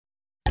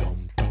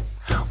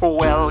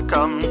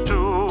Welcome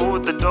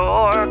to the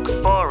Dork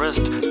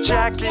Forest.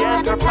 Jackie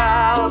and her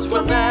pals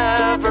will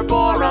never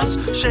bore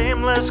us.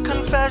 Shameless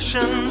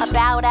confessions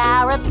about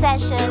our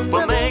obsession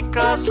will make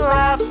us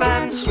laugh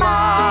and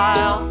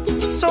smile.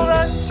 So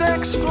let's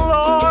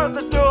explore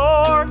the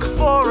Dork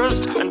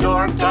Forest and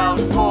dork out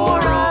for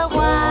a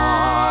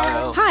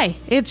while. Hi,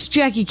 it's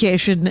Jackie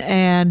Cation,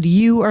 and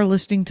you are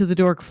listening to The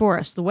Dork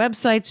Forest. The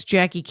website's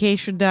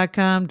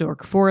JackieCation.com,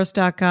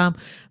 DorkForest.com,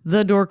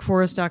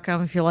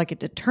 TheDorkForest.com if you like a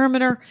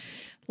determiner.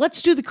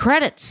 Let's do the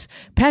credits.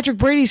 Patrick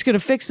Brady's going to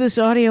fix this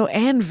audio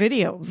and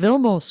video.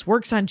 Vilmos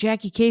works on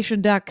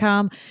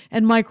JackieCation.com,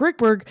 and Mike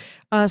Rickberg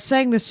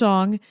sang the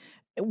song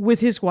with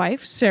his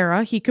wife,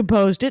 Sarah. He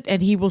composed it,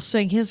 and he will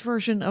sing his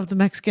version of the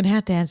Mexican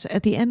hat dance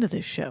at the end of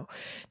this show.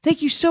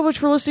 Thank you so much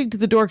for listening to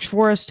The Dork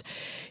Forest.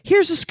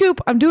 Here's a scoop.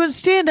 I'm doing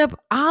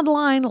stand-up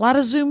online. A lot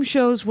of Zoom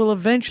shows will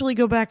eventually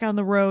go back on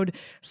the road.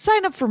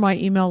 Sign up for my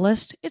email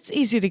list. It's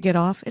easy to get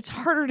off. It's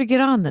harder to get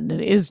on than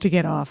it is to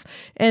get off.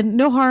 And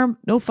no harm,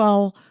 no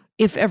foul.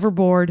 If ever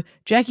bored,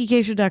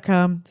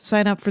 JackieCation.com,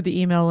 sign up for the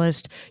email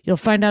list. You'll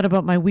find out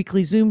about my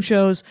weekly Zoom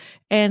shows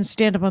and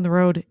stand up on the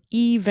road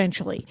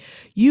eventually.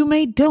 You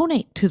may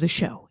donate to the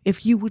show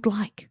if you would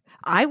like.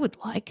 I would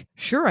like.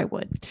 Sure, I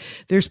would.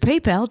 There's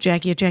PayPal,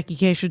 Jackie at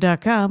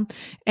JackieCation.com,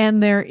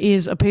 and there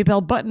is a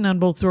PayPal button on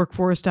both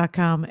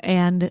DorkForest.com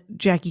and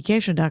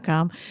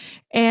JackieCation.com.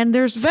 And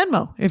there's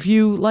Venmo, if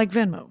you like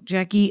Venmo,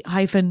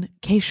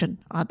 Jackie-Cation,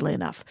 oddly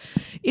enough.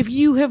 If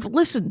you have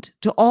listened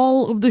to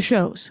all of the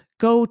shows,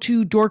 go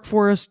to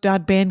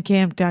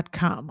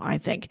dorkforest.bandcamp.com, I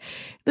think.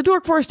 The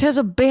Dork Forest has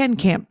a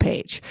Bandcamp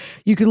page.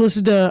 You can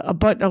listen to a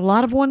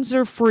lot of ones that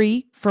are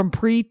free from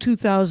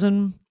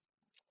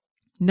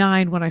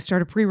pre-2009 when I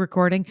started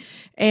pre-recording.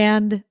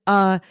 And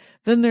then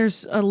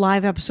there's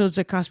live episodes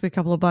that cost me a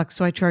couple of bucks,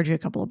 so I charge you a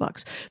couple of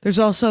bucks. There's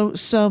also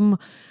some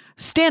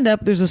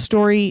stand-up. There's a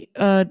story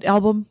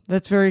album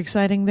that's very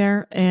exciting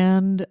there.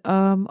 And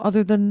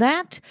other than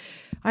that,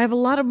 I have a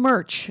lot of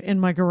merch in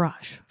my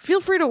garage.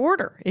 Feel free to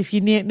order if you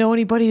know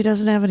anybody who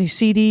doesn't have any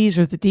CDs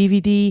or the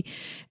DVD.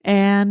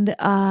 And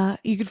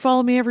you can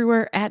follow me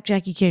everywhere at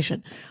Jackie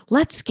Cation.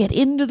 Let's get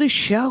into the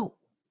show.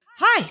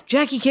 Hi,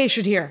 Jackie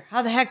Cation here.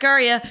 How the heck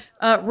are you?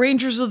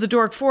 Rangers of the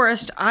Dork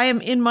Forest. I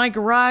am in my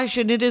garage,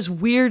 and it is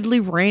weirdly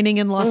raining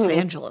in Los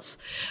Angeles.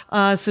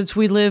 Since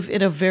we live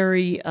in a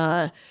very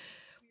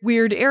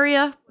weird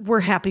area, we're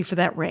happy for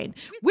that rain.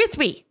 With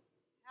me,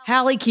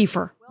 Halle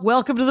Kiefer.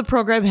 Welcome to the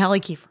program, Halle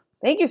Kiefer.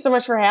 Thank you so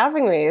much for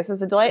having me. This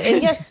is a delight.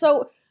 And yes,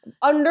 so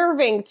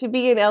unnerving to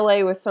be in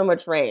LA with so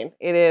much rain.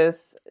 It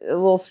is a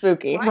little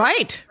spooky.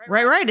 Right.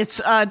 It's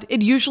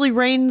it usually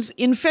rains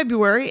in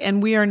February,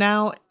 and we are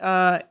now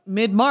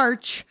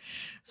mid-March.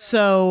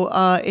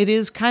 So it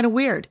is kind of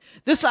weird.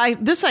 This I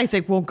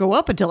think won't go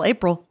up until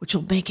April, which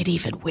will make it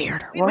even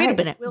weirder. Right. Wait a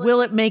minute. Will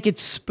it make it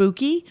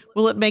spooky?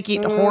 Will it make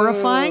it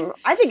horrifying?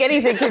 I think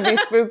anything can be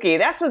spooky.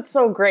 That's what's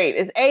so great,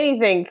 is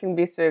anything can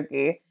be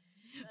spooky.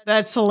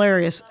 That's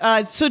hilarious.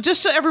 So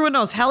just so everyone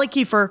knows, Halle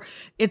Kiefer,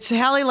 it's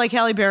Halle like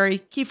Halle Berry,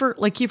 Kiefer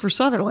like Kiefer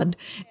Sutherland,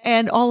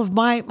 and all of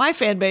my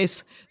fan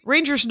base,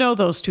 Rangers know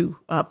those two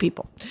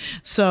people.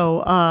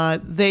 So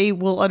they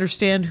will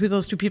understand who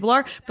those two people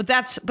are, but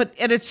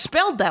it's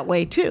spelled that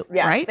way too,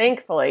 yes, right?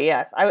 Thankfully,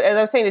 yes. As I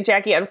was saying to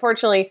Jackie,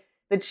 unfortunately,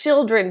 the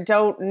children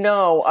don't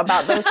know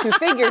about those two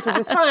figures, which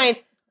is fine.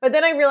 But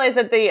then I realized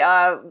that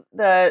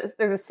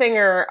there's a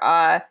singer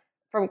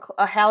from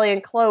Halle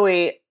and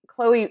Chloe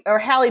or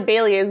Halle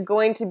Bailey is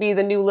going to be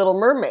the new Little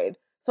Mermaid.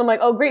 So I'm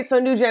like, oh, great. So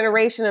a new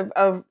generation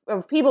of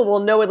people will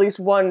know at least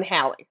one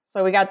Halle.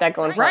 So we got that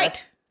going for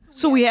us.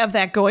 So we have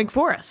that going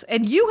for us.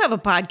 And you have a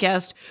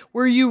podcast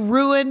where you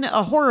ruin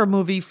a horror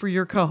movie for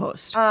your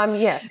co-host.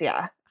 Yes,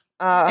 yeah.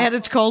 And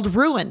it's called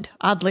Ruined,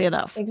 oddly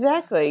enough.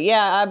 Exactly.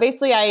 Yeah.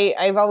 Basically,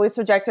 I've always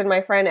subjected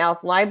my friend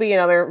Alison Leiby,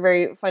 another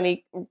very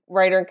funny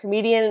writer and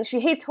comedian. She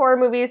hates horror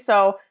movies,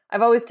 so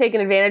I've always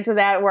taken advantage of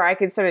that, where I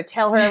could sort of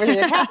tell her everything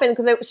that happened,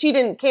 because she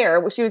didn't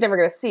care. She was never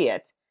going to see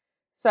it.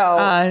 So,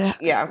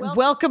 yeah.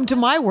 Welcome to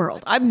my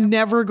world. I'm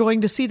never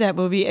going to see that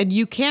movie, and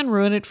you can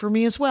ruin it for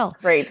me as well.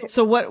 Great.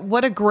 So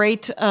what a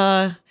great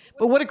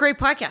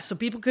podcast. So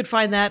people could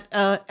find that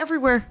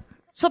everywhere.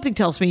 Something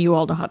tells me you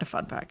all know how to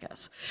find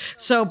podcasts.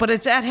 So, but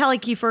it's at Halle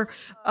Kiefer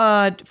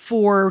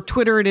for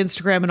Twitter and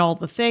Instagram and all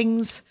the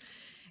things.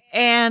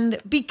 And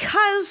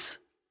because,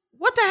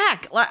 what the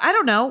heck? I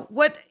don't know.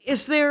 What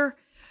is there?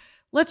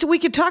 We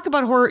could talk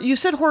about horror. You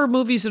said horror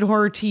movies and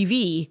horror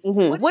TV.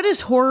 Mm-hmm. What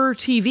is horror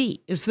TV?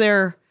 Is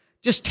there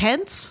just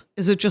tense?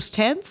 Is it just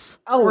tense?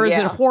 Oh, or is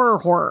it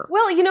horror?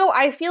 Well,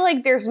 I feel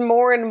like there's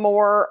more and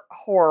more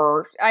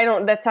horror.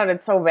 That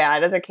sounded so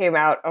bad as it came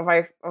out of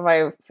my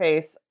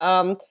face.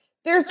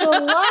 There's a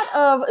lot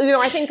of,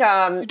 I think...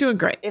 You're doing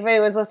great. If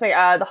anyone's listening,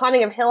 The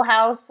Haunting of Hill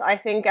House, I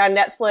think on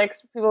Netflix,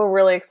 people are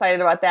really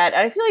excited about that.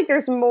 And I feel like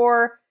there's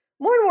more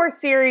and more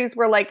series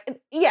where,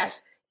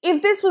 yes,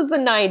 if this was the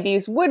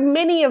 90s, would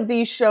many of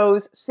these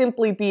shows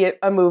simply be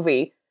a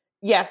movie?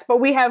 Yes, but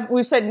we've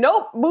said,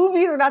 nope,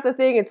 movies are not the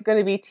thing, it's going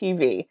to be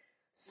TV.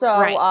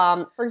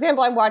 So, for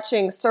example, I'm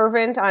watching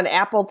Servant on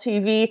Apple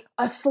TV,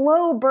 a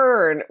slow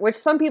burn, which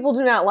some people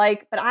do not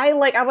like, but I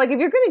like. I'm like, if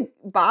you're going to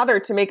bother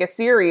to make a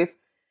series,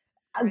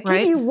 I'll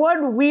give you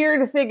one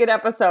weird thing an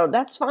episode.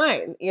 That's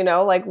fine. You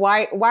know, like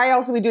why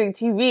else are we doing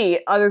TV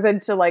other than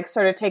to like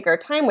sort of take our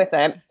time with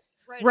it?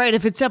 Right.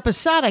 If it's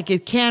episodic,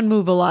 it can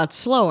move a lot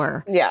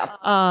slower.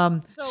 Yeah.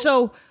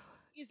 So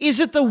is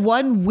it the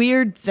one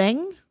weird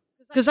thing?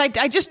 Because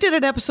I just did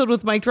an episode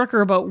with Mike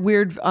Drucker about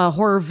weird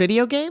horror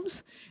video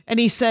games. And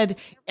he said,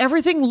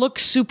 everything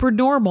looks super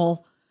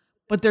normal,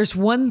 but there's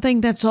one thing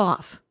that's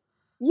off.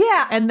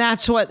 Yeah. And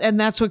that's what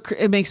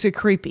it makes it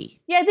creepy.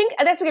 Yeah, I think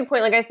that's a good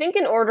point. Like, I think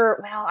in order,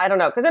 well, I don't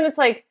know. Because then it's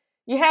like,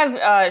 you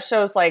have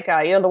shows like,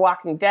 The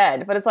Walking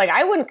Dead, but it's like,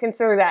 I wouldn't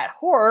consider that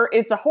horror.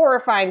 It's a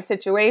horrifying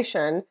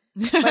situation,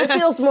 but it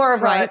feels more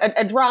of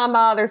a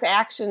drama. There's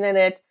action in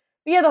it.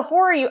 But yeah, the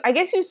horror, I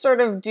guess you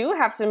sort of do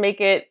have to make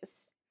it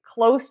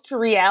close to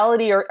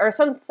reality or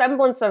some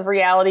semblance of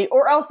reality,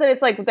 or else then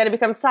it's like, then it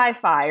becomes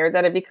sci-fi or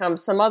then it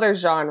becomes some other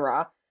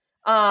genre.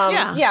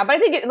 Yeah, but I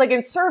think like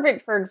in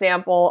Servant, for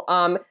example,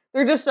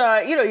 they're just,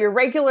 your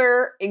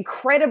regular,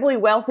 incredibly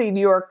wealthy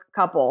New York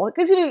couple.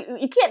 Because,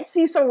 you can't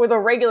see someone with a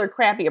regular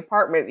crappy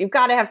apartment. You've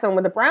got to have someone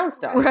with a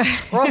brownstone. Right.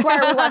 Or else why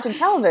are we watching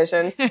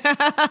television?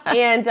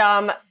 And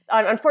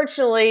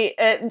unfortunately,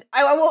 I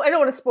don't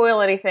want to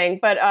spoil anything,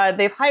 but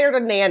they've hired a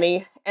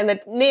nanny, and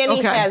the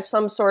nanny has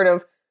some sort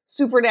of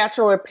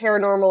supernatural or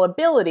paranormal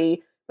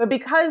ability. But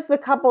because the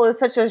couple is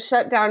such a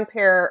shut-down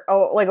pair,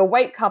 like a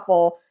white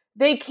couple,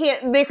 there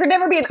could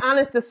never be an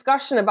honest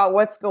discussion about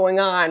what's going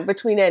on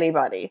between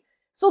anybody.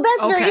 So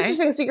that's very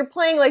interesting. So you're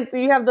playing, like,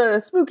 you have the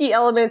spooky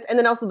elements and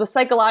then also the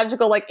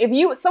psychological, like,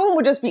 if someone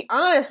would just be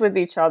honest with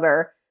each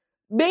other,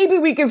 maybe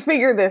we can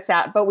figure this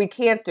out, but we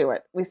can't do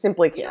it. We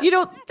simply can't.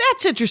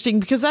 That's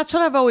interesting because that's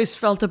what I've always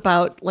felt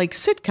about, like,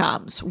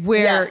 sitcoms,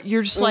 where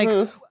you're just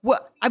like,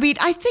 what? I mean,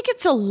 I think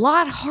it's a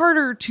lot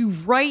harder to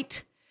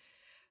write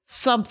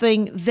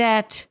something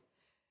that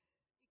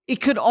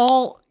it could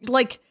all,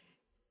 like,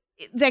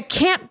 that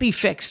can't be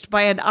fixed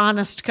by an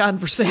honest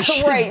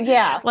conversation. Right,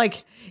 yeah.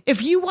 Like,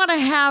 if you want to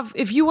have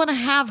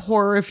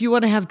horror, if you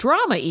want to have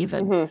drama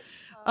even,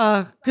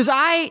 because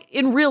I,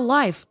 in real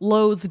life,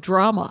 loathe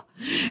drama.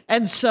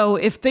 And so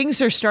if things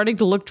are starting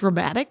to look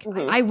dramatic,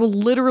 I will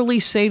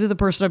literally say to the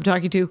person I'm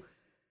talking to,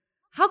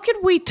 how can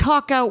we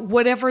talk out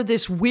whatever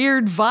this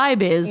weird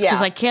vibe is?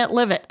 Because I can't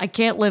live it.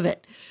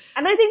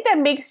 And I think that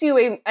makes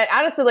you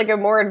honestly like a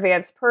more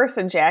advanced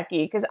person,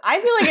 Jackie, because I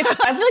feel like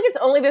it's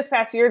only this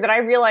past year that I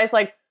realized,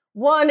 like,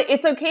 one,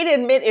 it's okay to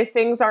admit if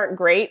things aren't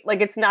great, like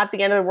it's not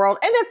the end of the world.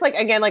 And that's like,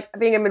 again, like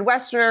being a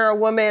Midwesterner, a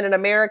woman, an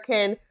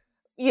American,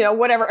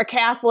 whatever, a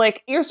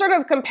Catholic, you're sort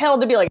of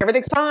compelled to be like,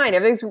 everything's fine,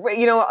 everything's,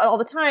 all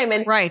the time.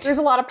 And there's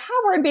a lot of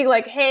power in being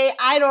like, hey,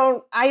 I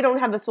don't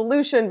have the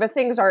solution, but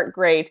things aren't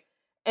great.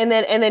 And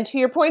then to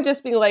your point,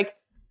 just being like,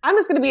 I'm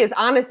just going to be as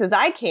honest as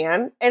I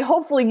can, and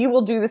hopefully you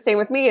will do the same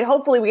with me, and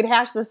hopefully we can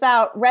hash this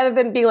out, rather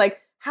than be like,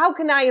 how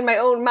can I, in my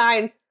own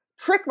mind,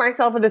 trick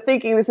myself into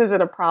thinking this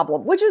isn't a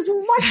problem, which is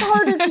much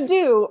harder to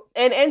do,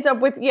 and ends up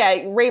with,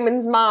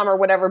 Raymond's mom or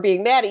whatever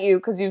being mad at you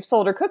because you've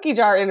sold her cookie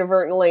jar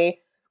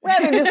inadvertently,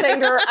 rather than just saying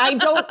to her, I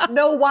don't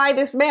know why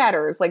this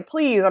matters. Like,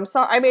 please, I'm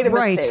sorry, I made a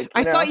mistake.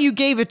 I thought you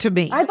gave it to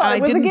me. I thought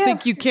it was a gift. I didn't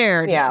think you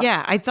cared.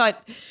 Yeah, I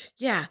thought,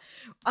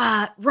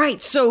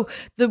 right. So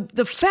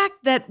the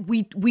fact that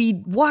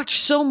we watch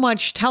so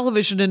much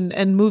television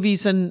and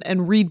movies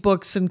and read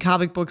books and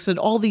comic books and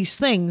all these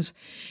things,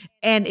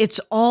 and it's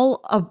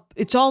all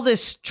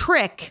this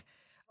trick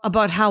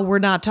about how we're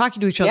not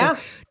talking to each other. Yeah.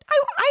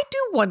 I do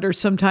wonder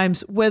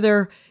sometimes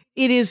whether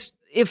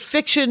if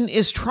fiction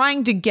is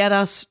trying to get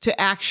us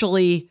to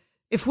actually,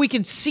 if we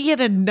can see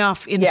it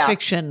enough in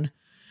fiction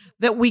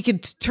that we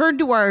could turn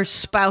to our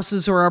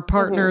spouses or our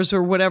partners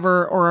or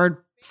whatever, or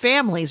our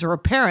families or our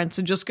parents,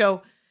 and just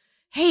go,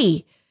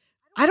 hey,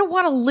 I don't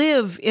want to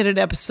live in an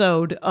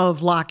episode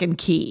of Lock and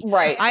Key.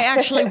 Right. I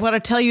actually want to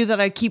tell you that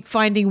I keep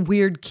finding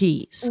weird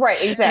keys.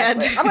 Right,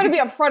 exactly. I'm going to be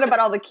upfront about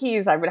all the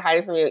keys I've been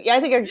hiding from you. Yeah,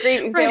 I think a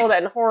great example of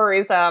that in horror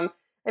is, I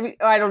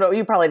don't know,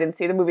 you probably didn't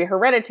see the movie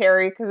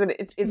Hereditary, because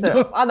it's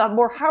on the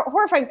more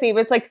horrifying scene,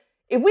 but it's like,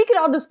 if we could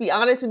all just be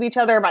honest with each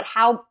other about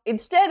how,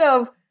 instead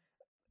of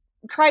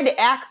trying to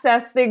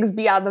access things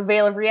beyond the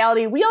veil of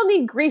reality, we all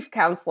need grief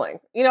counseling.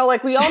 We all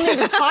need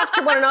to talk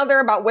to one another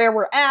about where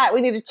we're at.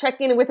 We need to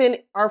check in within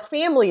our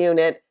family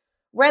unit,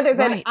 rather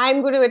than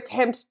I'm going to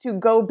attempt to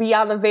go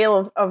beyond the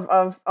veil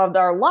of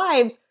our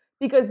lives,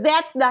 because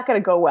that's not going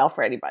to go well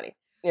for anybody.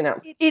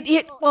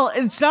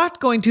 It's not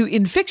going to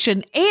in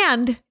fiction,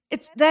 and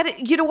it's that,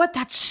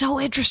 that's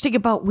so interesting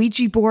about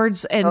Ouija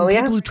boards and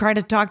people who try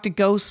to talk to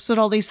ghosts and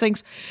all these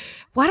things.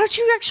 why don't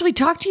you actually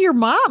talk to your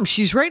mom?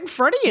 She's right in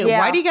front of you. Yeah.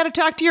 Why do you got to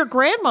talk to your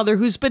grandmother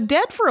who's been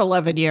dead for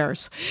 11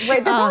 years?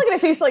 Right. They're probably going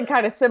to say something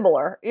kind of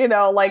similar,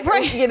 like,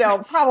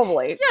 Right.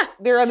 Probably. Yeah.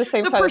 They're on the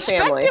same side of the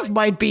family. The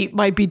perspective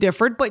might be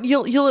different, but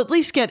you'll at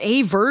least get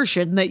a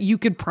version that you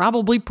could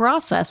probably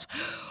process.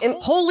 And-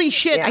 Holy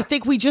shit. Yeah. I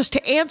think we just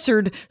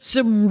answered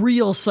some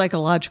real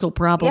psychological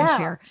problems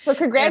here. So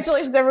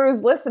congratulations, everyone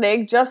who's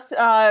listening. Just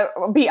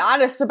be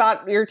honest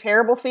about your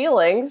terrible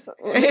feelings.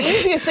 The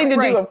easiest thing to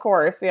Right. do, of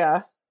course.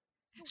 Yeah.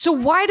 So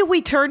why do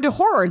we turn to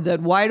horror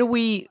then? Why do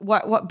we,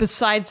 what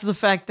besides the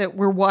fact that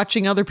we're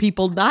watching other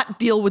people not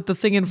deal with the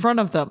thing in front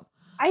of them?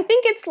 I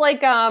think it's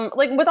like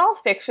with all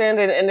fiction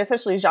and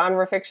especially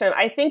genre fiction,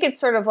 I think it's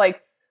sort of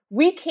like,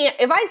 we can't,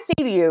 if I say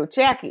to you,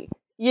 Jackie,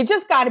 you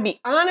just got to be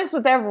honest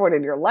with everyone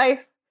in your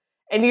life,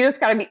 and you just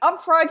got to be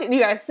upfront, and you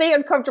got to say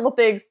uncomfortable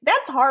things.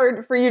 That's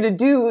hard for you to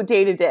do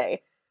day to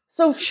day.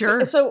 So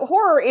Sure. So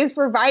horror is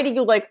providing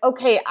you like,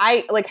 okay,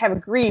 I like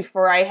have grief,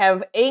 or I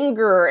have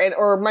anger,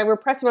 or my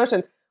repressed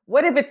emotions.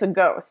 What if it's a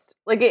ghost?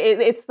 Like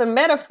it's the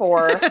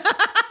metaphor, and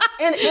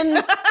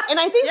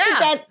I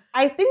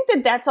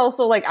think that's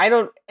also like,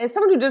 as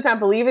someone who does not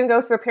believe in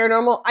ghosts or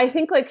paranormal, I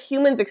think like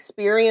humans'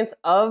 experience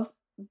of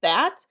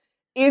that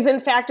is in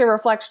fact a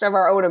reflection of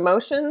our own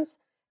emotions.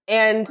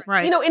 And,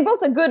 Right. In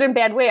both a good and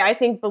bad way, I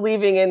think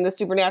believing in the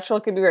supernatural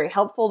can be very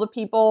helpful to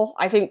people.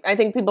 I think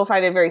people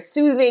find it very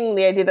soothing,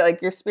 the idea that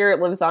like your spirit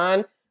lives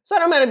on. So I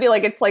don't want to be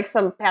like, it's like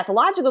some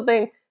pathological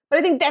thing, but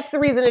I think that's the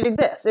reason it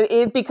exists.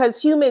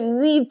 Because humans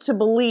need to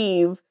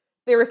believe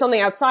there is something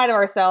outside of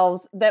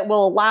ourselves that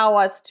will allow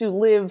us to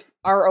live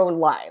our own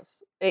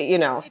lives,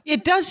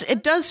 It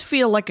does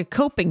feel like a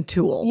coping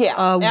tool. Yeah,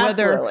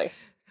 absolutely.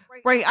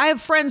 Right. I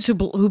have friends who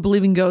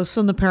believe in ghosts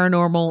and the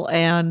paranormal,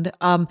 and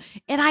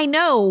I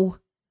know,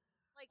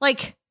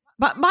 like,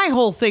 my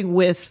whole thing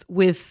with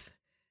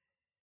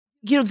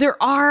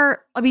there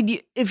are. I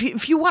mean,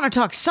 if you want to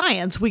talk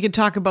science, we could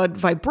talk about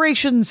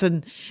vibrations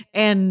and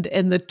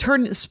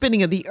the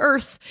spinning of the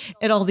Earth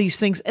and all these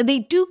things, and they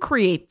do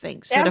create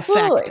things that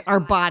affect our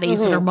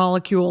bodies and our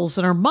molecules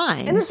and our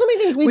minds. And there's so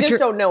many things we just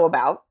don't know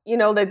about,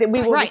 that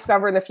we will Right.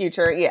 discover in the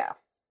future. Yeah.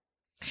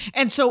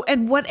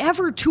 And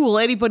whatever tool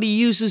anybody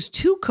uses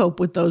to cope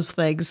with those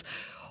things,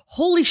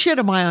 holy shit,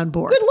 am I on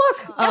board? Good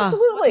luck.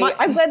 Absolutely.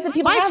 I'm glad that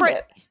people have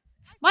it.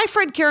 My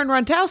friend Karen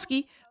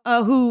Rontowski,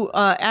 who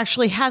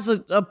actually has a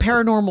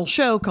paranormal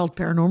show called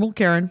Paranormal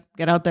Karen,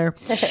 get out there.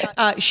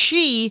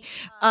 She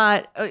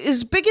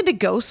is big into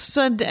ghosts,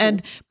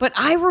 but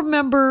I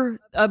remember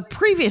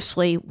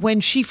previously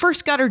when she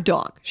first got her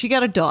dog. She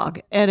got a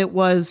dog, and it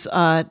was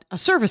a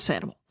service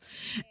animal.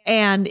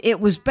 And it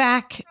was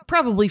back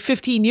probably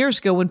 15 years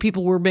ago when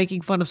people were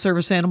making fun of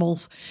service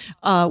animals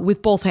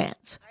with both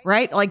hands,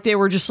 right? Like they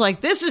were just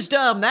like, this is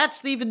dumb.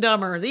 That's even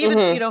dumber.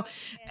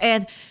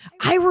 And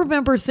I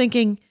remember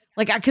thinking,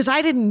 like, because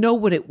I didn't know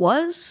what it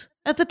was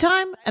at the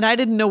time and I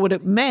didn't know what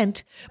it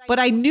meant, but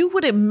I knew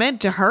what it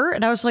meant to her.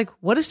 And I was like,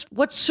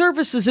 what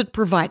service is it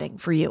providing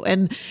for you?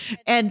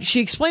 And she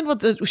explained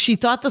what she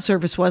thought the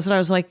service was. And I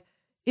was like,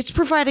 it's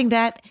providing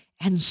that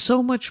and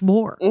so much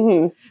more.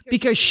 Mm-hmm.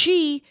 Because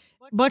she,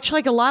 much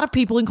like a lot of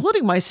people,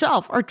 including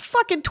myself, are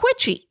fucking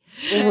twitchy.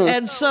 Mm-hmm.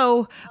 And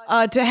so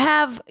to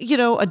have,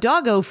 a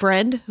doggo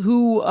friend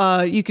who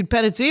you can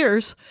pet its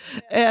ears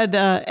and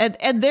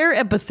they're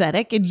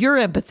empathetic and you're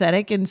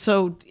empathetic. And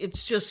so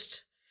it's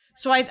just,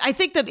 I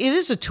think that it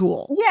is a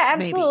tool. Yeah,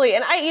 absolutely.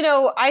 Maybe.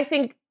 And I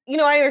think,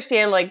 I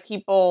understand like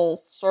people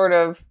sort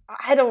of,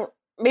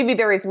 maybe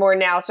there is more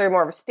now, sort of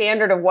more of a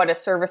standard of what a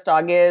service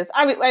dog is.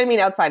 I mean,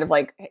 outside of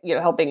like,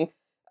 helping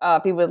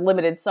people with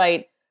limited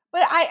sight.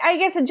 But I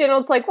guess in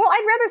general, it's like, well,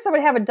 I'd rather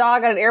someone have a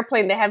dog on an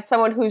airplane than have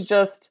someone who's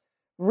just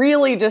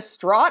really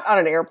distraught on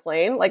an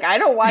airplane. Like, I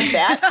don't want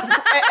that.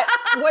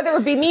 Whether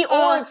it be me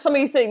or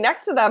somebody sitting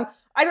next to them,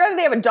 I'd rather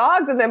they have a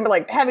dog than them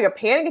like having a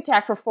panic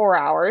attack for 4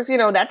 hours.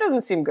 That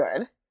doesn't seem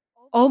good.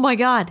 Oh my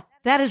God.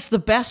 That is the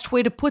best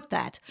way to put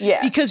that.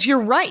 Yes. Because you're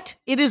right.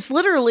 It is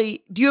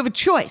literally, do you have a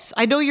choice?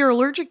 I know you're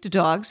allergic to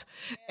dogs.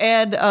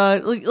 And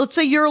let's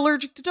say you're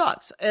allergic to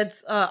dogs. And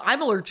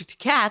I'm allergic to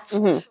cats.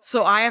 Mm-hmm.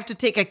 So I have to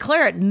take a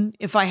Claritin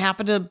if I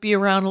happen to be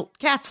around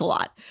cats a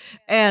lot.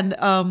 And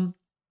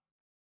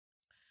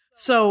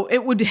so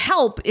it would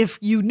help if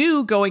you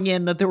knew going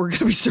in that there were going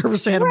to be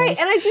service animals. Right.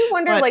 And I do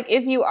wonder, like,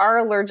 if you are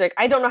allergic,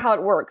 I don't know how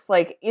it works.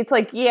 Like, it's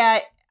like, yeah,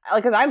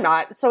 like, because I'm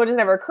not. So it has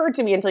never occurred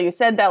to me until you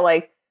said that,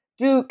 like,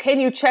 can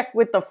you check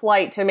with the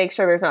flight to make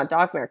sure there's not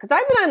dogs in there? Because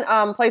I've been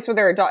on flights where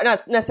there are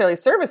not necessarily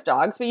service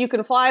dogs, but you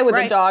can fly with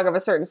a dog of a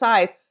certain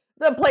size.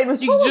 The plane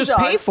was full of dogs. You just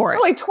pay for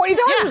it. Like 20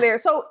 dogs in there.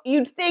 So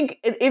you'd think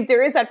if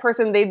there is that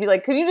person, they'd be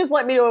like, could you just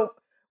let me know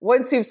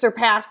once you've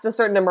surpassed a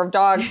certain number of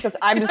dogs? Because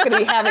I'm just going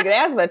to be having an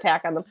asthma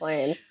attack on the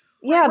plane.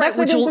 Yeah, that's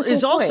an interesting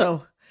point.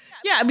 Also,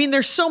 yeah, I mean,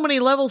 there's so many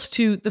levels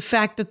to the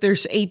fact that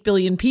there's 8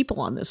 billion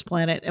people on this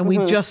planet, and we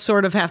just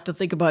sort of have to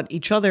think about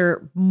each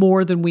other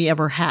more than we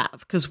ever have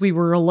because we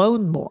were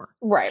alone more.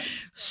 Right.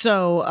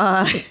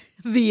 So,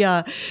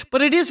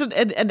 But it is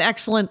an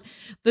excellent,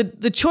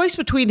 the choice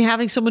between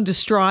having someone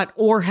distraught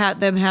or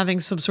them having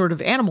some sort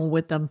of animal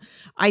with them.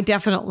 I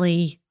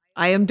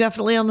am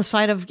definitely on the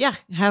side of,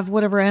 have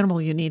whatever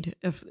animal you need.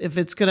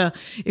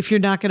 If you're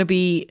not going to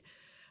be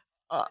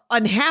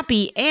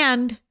unhappy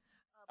and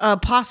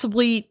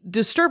possibly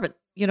disturbant,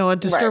 a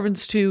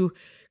disturbance to,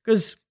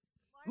 because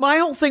my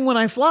whole thing when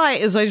I fly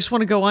is I just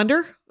want to go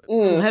under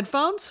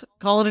headphones,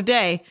 call it a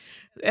day.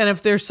 And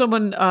if there's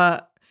someone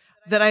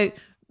that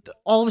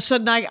all of a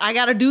sudden I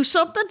got to do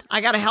something,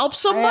 I got to help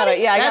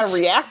somebody. I got to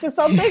react to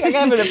something. I got to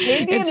have an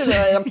opinion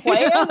in a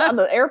plane, on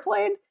the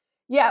airplane.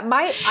 Yeah,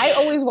 I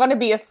always want to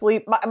be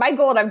asleep. My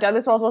goal, and I've done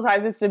this multiple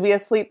times, is to be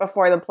asleep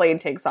before the plane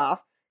takes off.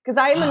 Because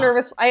I am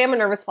a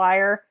nervous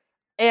flyer.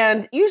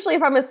 And usually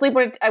if I'm asleep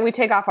when we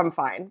take off, I'm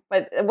fine.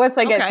 But once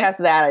I get past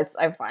that,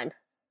 I'm fine.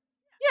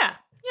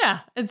 Yeah.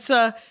 It's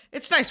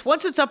nice.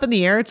 Once it's up in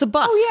the air, it's a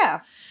bus. Oh, yeah.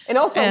 And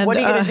also, what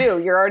are you going to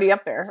do? You're already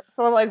up there.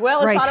 So I'm like,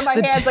 well, it's out of my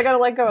hands. I got to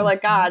let go.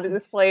 Like, God,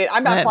 this plane,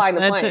 I'm not flying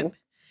the plane. It.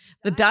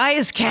 The die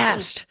is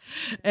cast.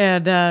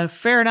 And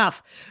fair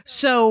enough.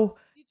 So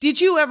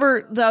did you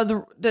ever,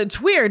 it's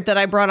weird that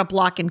I brought up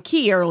Lock and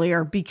Key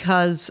earlier,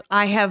 because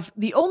I have,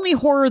 the only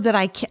horror that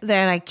I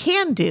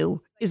can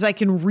do is I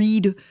can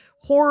read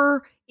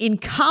horror in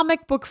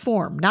comic book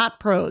form, not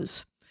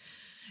prose.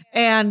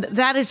 And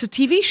that is a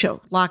TV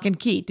show, Lock and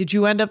Key. Did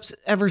you end up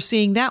ever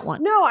seeing that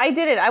one? No, I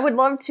didn't. I would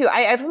love to.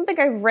 I don't think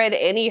I've read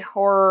any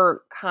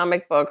horror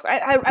comic books.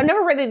 I've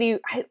never read any.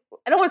 I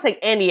don't want to say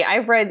any.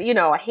 I've read,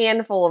 a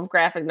handful of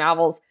graphic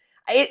novels.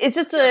 It's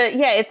just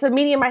it's a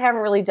medium I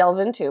haven't really delved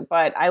into,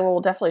 but I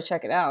will definitely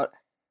check it out.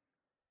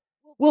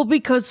 Well,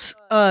 because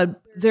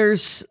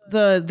there's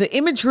the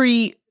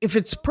imagery. If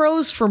it's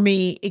prose for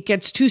me, it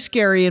gets too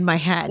scary in my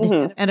head.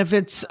 Mm-hmm. And if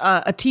it's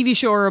a TV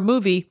show or a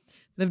movie,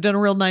 they've done a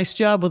real nice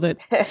job with it.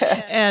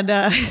 and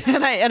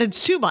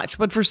it's too much.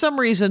 But for some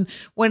reason,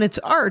 when it's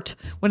art,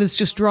 when it's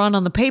just drawn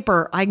on the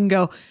paper, I can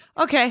go,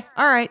 okay,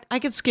 all right, I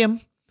can skim.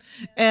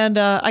 And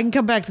I can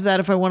come back to that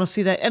if I want to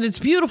see that. And it's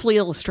beautifully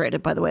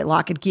illustrated, by the way,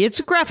 Lock and Key. It's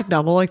a graphic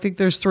novel. I think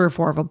there's 3 or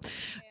 4 of them.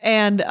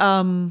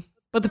 And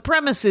but the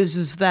premise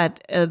is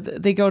that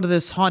they go to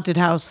this haunted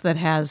house that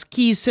has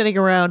keys sitting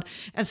around.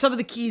 And some of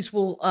the keys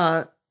will,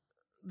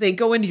 they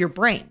go into your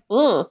brain.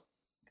 Mm.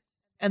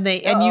 And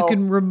you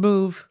can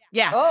remove...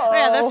 Yeah.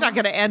 That's not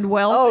going to end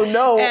well. Oh,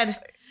 no. And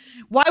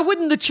why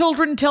wouldn't the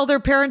children tell their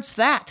parents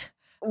that?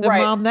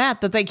 Mom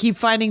that they keep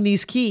finding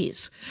these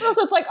keys. So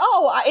it's like,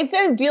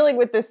 instead of dealing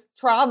with this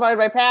trauma in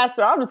my past,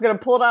 I'm just going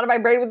to pull it out of my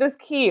brain with this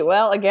key.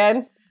 Well,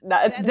 again,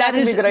 that's a good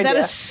idea. That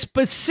is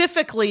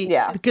specifically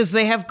because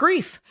they have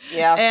grief.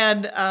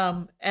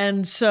 Yeah.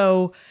 And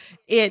so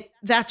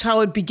that's how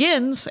it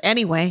begins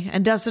anyway.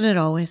 And doesn't it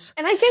always?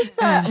 And I guess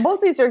both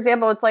of these are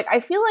examples. It's like, I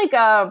feel like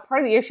part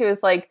of the issue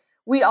is like,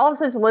 we all have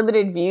such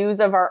limited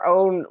views of our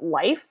own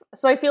life.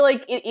 So I feel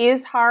like it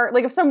is hard.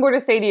 Like if someone were to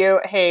say to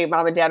you, hey,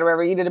 mom and dad, or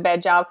whatever, you did a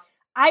bad job.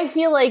 I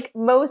feel like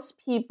most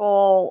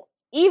people,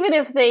 even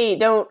if they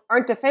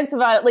aren't defensive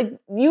about it, like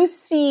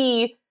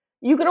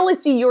you can only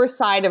see your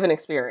side of an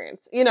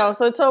experience,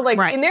 So it's so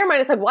like in their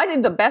mind, it's like, well, I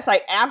did the best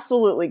I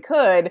absolutely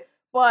could.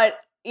 But,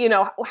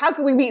 how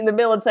can we meet in the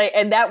middle and say,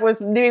 and that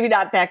was maybe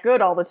not that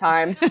good all the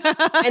time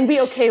and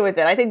be okay with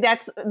it? I think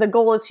that's the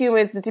goal as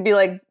humans, is to be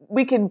like,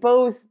 we can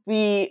both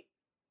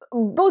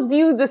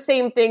view the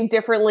same thing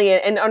differently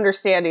and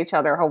understand each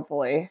other,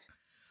 hopefully.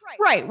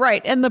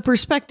 Right. And the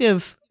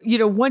perspective,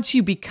 once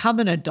you become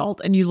an adult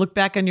and you look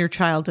back on your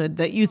childhood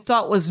that you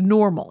thought was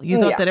normal, you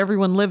thought that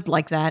everyone lived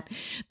like that,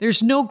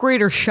 there's no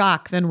greater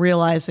shock than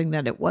realizing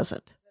that it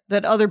wasn't.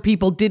 That other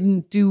people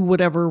didn't do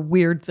whatever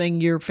weird thing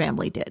your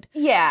family did.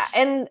 Yeah,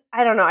 and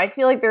I don't know. I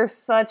feel like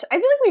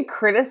we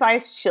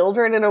criticize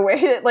children in a way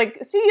that, like,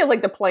 speaking of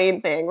like the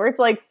plane thing, where it's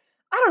like,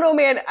 I don't know,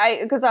 man.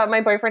 Because my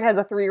boyfriend has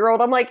a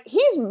 3-year-old. I'm like,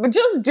 he's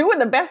just doing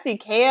the best he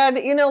can.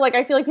 Like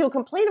I feel like people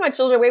complain about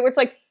children in a way where it's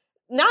like,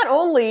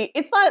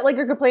 it's not like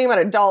you're complaining about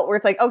an adult where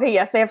it's like, okay,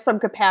 yes, they have some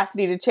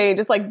capacity to change.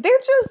 It's like, they're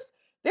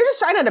just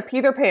trying not to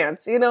pee their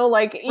pants,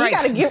 like you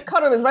got to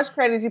cut them as much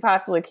credit as you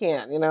possibly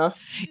can,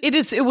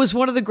 It was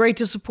one of the great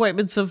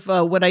disappointments of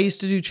when I used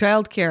to do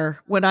childcare,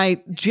 when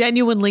I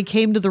genuinely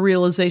came to the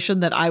realization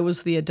that I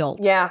was the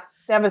adult. Yeah.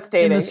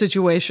 Devastating. In the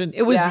situation.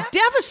 It was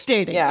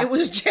devastating. Yeah. It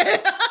was,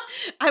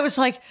 I was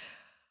like,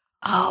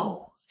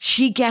 oh,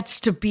 she gets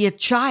to be a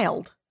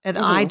child and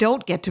I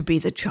don't get to be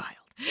the child.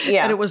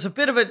 Yeah. And it was a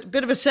bit of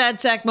a sad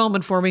sack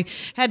moment for me.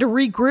 Had to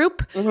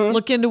regroup,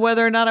 look into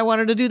whether or not I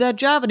wanted to do that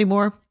job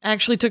anymore. I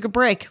actually took a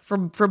break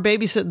from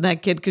babysitting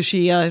that kid because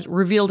she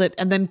revealed it,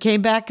 and then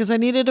came back because I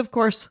needed, of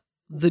course,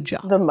 the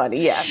job. The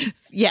money,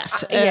 yes.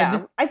 Yes.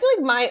 Yeah. I feel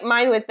like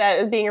mine with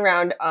that, being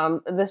around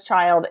this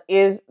child,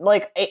 is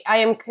like, I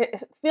am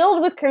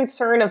filled with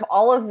concern of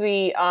all of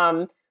the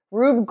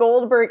Rube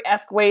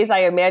Goldberg-esque ways I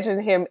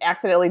imagine him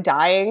accidentally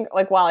dying,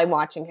 like while I'm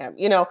watching him,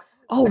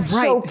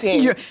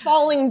 choking,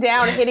 falling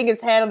down, hitting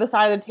his head on the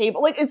side of the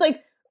table. Like, it's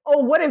like,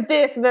 oh, what if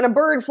this? And then a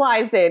bird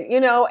flies in,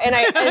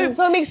 and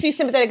so it makes me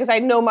sympathetic because I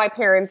know my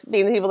parents,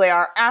 being the people they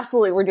are,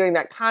 absolutely were doing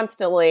that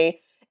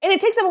constantly. And it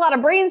takes up a lot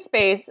of brain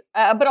space,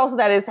 but also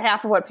that is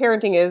half of what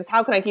parenting is.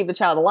 How can I keep the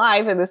child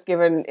alive in this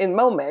given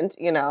moment,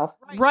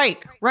 Right.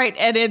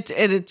 And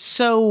it's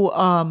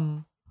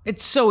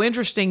so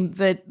interesting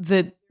that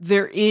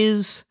there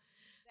is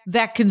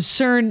that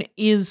concern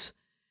is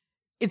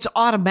it's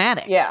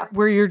automatic. Yeah.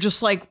 Where you're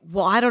just like,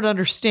 well, I don't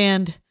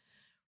understand.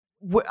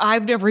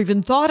 I've never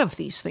even thought of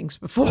these things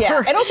before.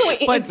 Yeah. And also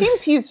it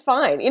seems he's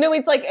fine.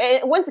 It's like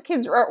once the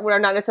kids are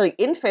not necessarily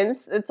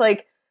infants, it's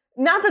like,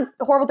 not that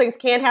horrible things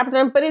can't happen to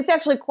them, but it's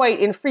actually quite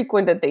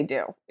infrequent that they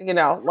do,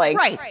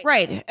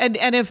 Right.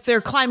 And if they're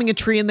climbing a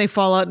tree and they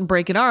fall out and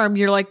break an arm,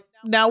 you're like,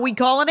 now we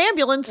call an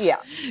ambulance. Yeah.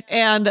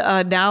 And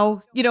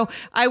now,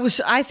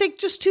 I think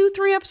just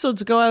 2-3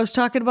 episodes ago, I was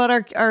talking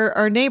about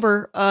our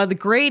neighbor, the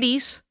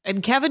Grady's,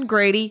 and Kevin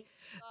Grady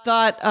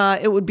thought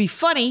it would be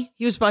funny.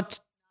 He was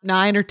about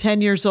 9 or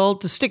 10 years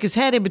old to stick his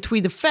head in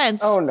between the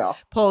fence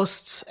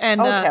posts. And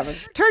Kevin.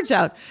 Turns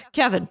out,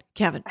 Kevin,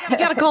 you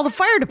got to call the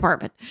fire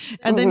department.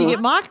 And then you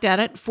get mocked at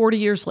it 40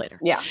 years later.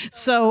 Yeah.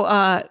 So,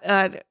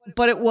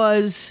 but it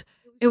was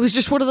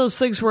just one of those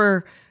things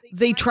where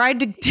they tried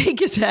to take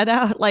his head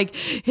out. Like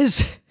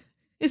his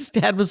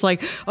dad was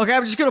like, okay,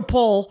 I'm just going to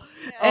pull.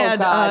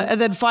 And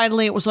then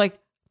finally it was like,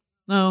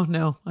 oh,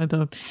 no, I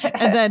don't.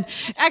 And then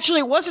actually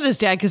it wasn't his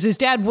dad because his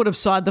dad would have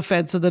sawed the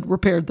fence and then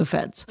repaired the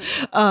fence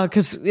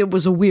because it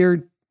was a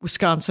weird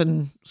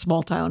Wisconsin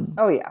small town.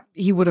 Oh, yeah.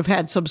 He would have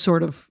had some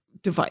sort of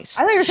device.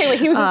 I thought you were saying like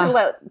he was just going to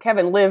let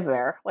Kevin live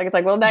there. Like it's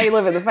like, well, now you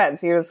live in the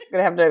fence. You're just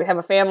going to have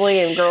a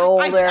family and grow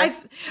old there.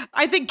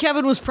 I think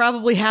Kevin was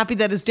probably happy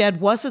that his dad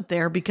wasn't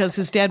there because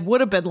his dad would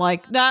have been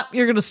like, nah,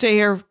 you're going to stay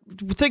here.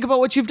 Think about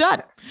what you've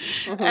done.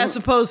 As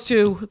opposed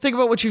to think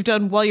about what you've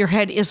done while your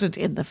head isn't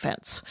in the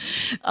fence.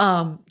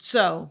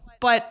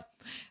 But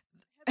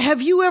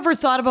have you ever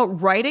thought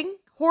about writing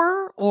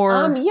horror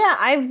or? Yeah,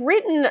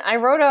 I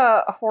wrote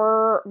a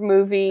horror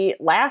movie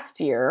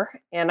last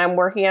year and I'm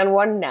working on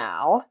one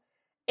now.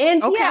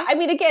 And yeah, I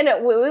mean, again,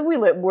 we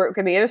work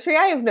in the industry.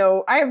 I have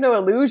no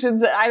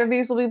illusions that either of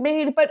these will be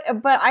made, but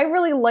I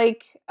really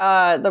like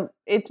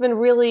it's been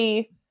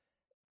really,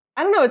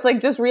 I don't know. It's like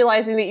just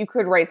realizing that you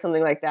could write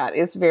something like that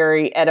is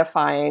very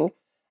edifying.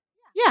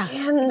 Yeah,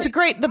 it's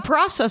the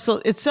process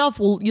itself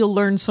you'll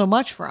learn so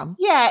much from.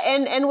 Yeah,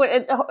 and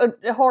what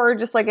horror,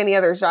 just like any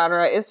other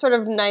genre, is sort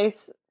of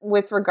nice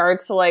with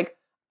regards to like,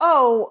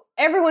 oh,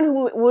 everyone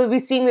who will be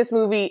seeing this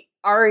movie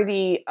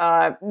already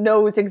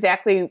knows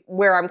exactly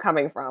where I'm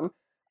coming from.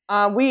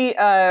 My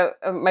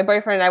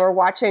boyfriend and I were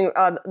watching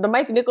the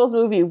Mike Nichols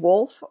movie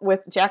Wolf with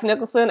Jack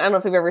Nicholson. I don't know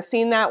if you've ever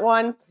seen that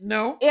one.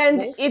 No.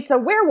 And it's a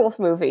werewolf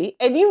movie,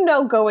 and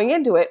going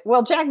into it,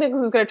 well, Jack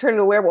Nicholson is going to turn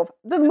into a werewolf.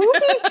 The movie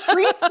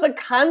treats the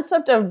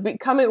concept of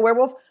becoming a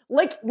werewolf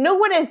like no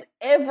one has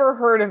ever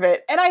heard of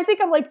it. And I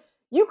think I'm like,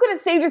 you could have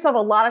saved yourself a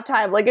lot of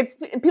time. Like, it's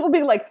people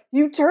being like,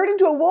 you turned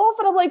into a wolf?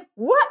 And I'm like,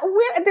 what?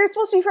 Where? They're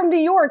supposed to be from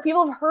New York.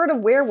 People have heard of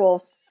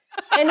werewolves.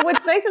 And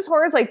what's nice is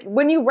horror is like,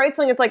 when you write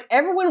something, it's like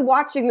everyone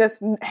watching this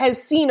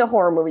has seen a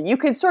horror movie. You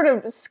could sort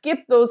of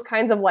skip those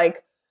kinds of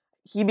like,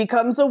 he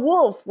becomes a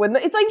wolf when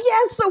it's like,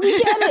 yes, so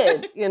we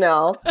get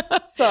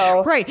it,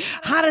 So right.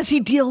 How does he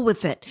deal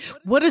with it?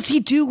 What does he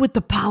do with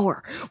the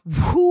power?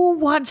 Who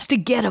wants to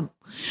get him?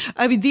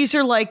 I mean, these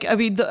are like, I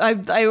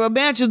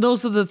imagine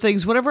those are the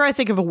things, whenever I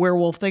think of a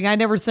werewolf thing, I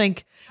never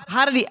think,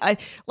 how did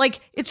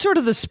it's sort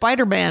of the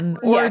Spider-Man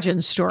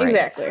origin story.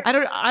 Exactly.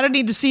 I don't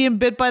need to see him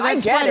bit by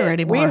that spider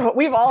anymore.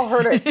 We've all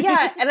heard it.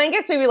 Yeah. And I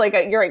guess maybe like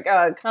you're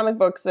right, comic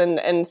books and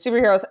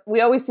superheroes, we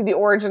always see the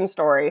origin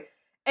story.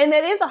 And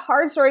that is a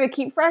hard story to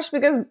keep fresh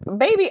because,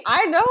 baby,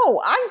 I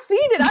know. I've seen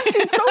it. I've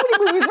seen so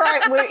many movies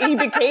where he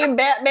became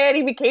Batman,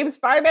 he became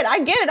Spider-Man. I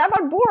get it. I'm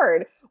on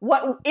board.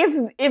 What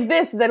if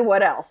this, then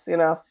what else,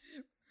 Right.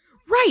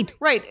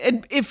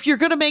 And if you're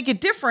going to make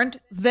it different,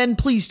 then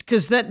please,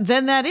 because then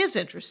that is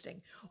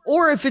interesting.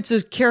 Or if it's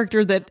a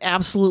character that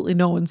absolutely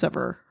no one's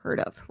ever heard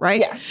of, right?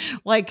 Yes.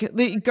 Like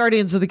the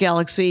Guardians of the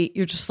Galaxy,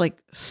 you're just like,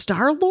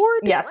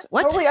 Star-Lord? Yes.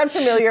 What? Totally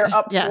unfamiliar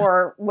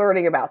for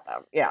learning about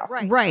them. Yeah.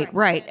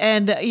 Right.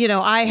 And,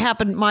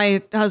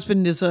 my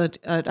husband is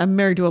I'm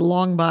married to a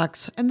long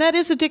box, and that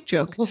is a dick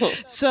joke.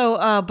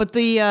 So, but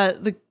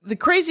the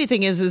crazy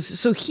thing is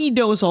so he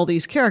knows all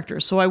these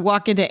characters. So I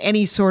walk into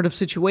any sort of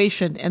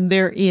situation and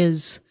there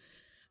is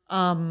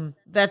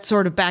that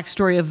sort of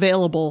backstory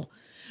available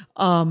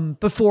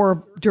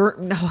blessedly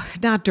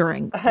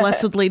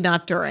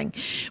not during.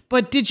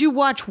 But did you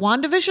watch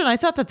WandaVision? I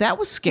thought that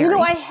was scary.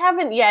 I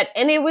haven't yet.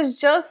 And it was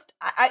just,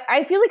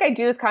 I feel like I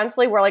do this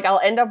constantly where like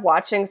I'll end up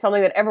watching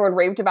something that everyone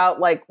raved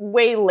about like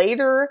way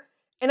later.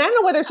 And I don't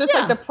know whether it's just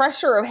like the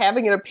pressure of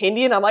having an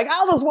opinion. I'm like,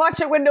 I'll just watch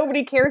it when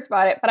nobody cares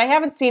about it. But I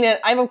haven't seen it.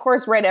 I've of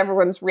course read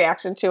everyone's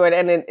reaction to it.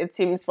 And it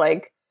seems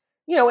like,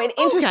 an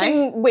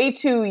interesting way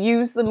to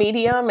use the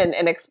medium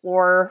and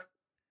explore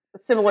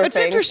similar things.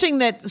 It's interesting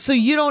that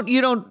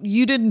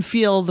you didn't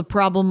feel the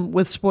problem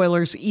with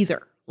spoilers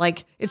either.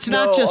 Like it's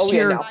not just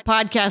your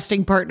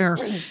podcasting partner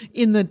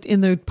in the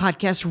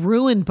podcast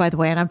Ruined, by the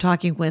way. And I'm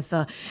talking with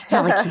Halle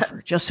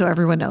Kiefer, just so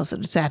everyone knows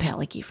that it's at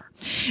Halle Kiefer,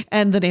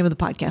 and the name of the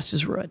podcast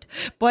is Ruined.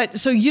 But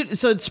so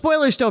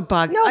spoilers don't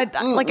bug. No, I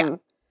don't know.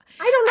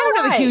 I don't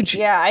have a huge.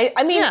 I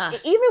mean,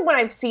 even when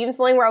I've seen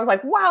something where I was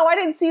like, wow, I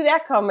didn't see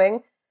that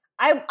coming.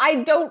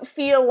 I don't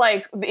feel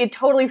like it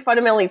totally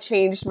fundamentally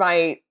changed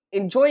my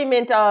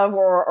enjoyment of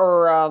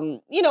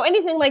or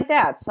anything like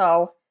that.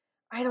 So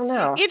I don't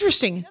know.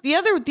 Interesting. The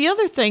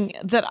other thing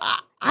that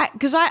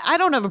because I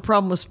don't have a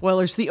problem with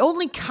spoilers. The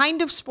only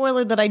kind of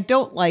spoiler that I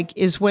don't like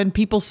is when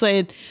people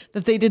say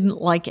that they didn't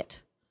like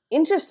it.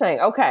 Interesting.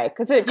 Okay,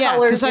 because it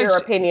colors your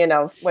opinion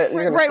of what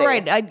you're going to say.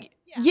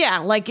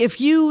 Right. Like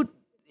if you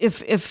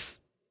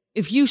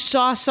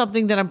saw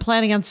something that I'm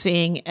planning on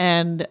seeing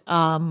and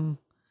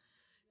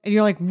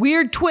you're like,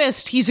 weird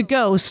twist, he's a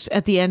ghost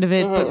at the end of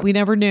it, but we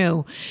never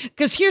knew.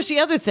 Because here's the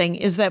other thing,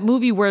 is that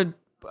movie where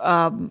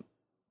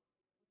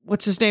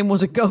what's his name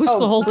was a ghost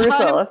the whole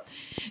time.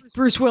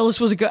 Bruce Willis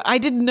was a ghost. I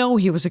didn't know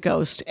he was a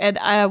ghost. And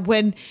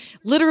when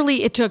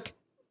literally it took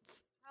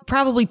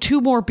probably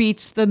 2 more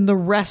beats than the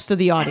rest of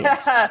the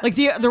audience. Like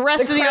the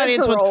rest of the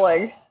audience was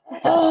rolling.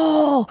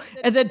 Oh,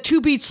 and then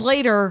 2 beats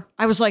later,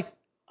 I was like,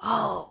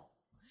 oh.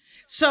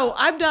 So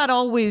I'm not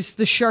always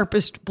the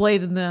sharpest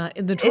blade in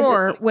the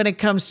drawer when it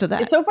comes to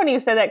that. It's so funny you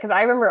said that because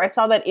I remember I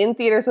saw that in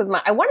theaters with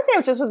I want to say I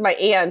was just with my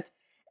aunt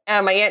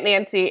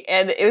Nancy,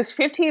 and it was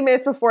 15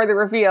 minutes before the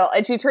reveal,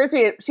 and she turns to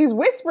me, she's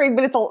whispering,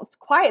 but it's a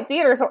quiet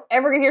theater, so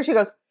everyone can hear. She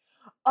goes,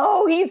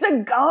 "Oh, he's a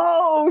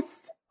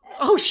ghost."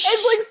 Oh, and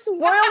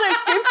spoiled it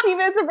 15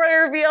 minutes before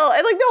the reveal,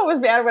 and no one was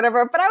mad or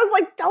whatever. But I was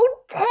like,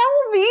 "Don't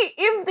tell me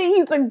if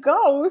he's a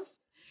ghost."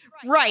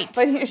 Right.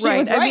 But she was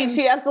right. I mean,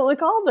 she absolutely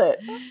called it.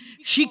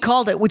 She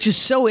called it, which is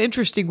so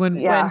interesting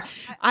when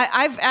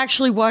I've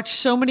actually watched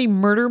so many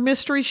murder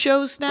mystery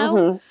shows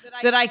now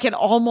that I can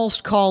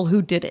almost call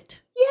who did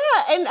it.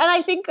 Yeah, and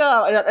I think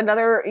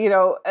another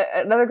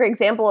great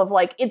example of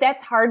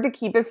that's hard to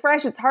keep it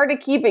fresh. It's hard to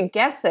keep it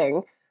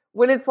guessing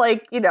when it's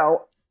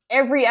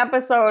every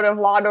episode of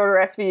Law &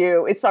 Order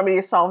SVU is somebody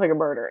solving a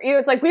murder.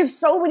 It's like we have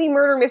so many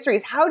murder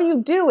mysteries. How do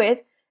you do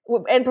it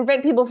and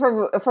prevent people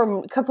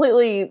from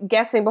completely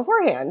guessing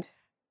beforehand?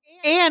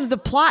 And the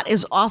plot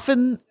is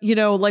often,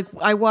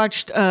 I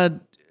watched,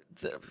 and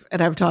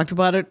I've talked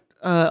about it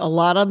a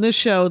lot on this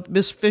show,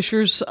 Miss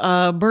Fisher's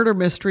Murder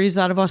Mysteries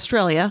out of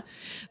Australia,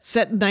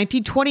 set in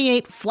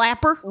 1928.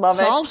 Flapper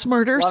solves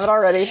murders. Love it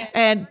already.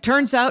 And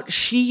turns out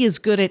she is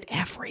good at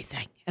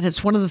everything. And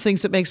it's one of the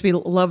things that makes me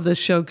love this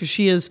show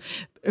because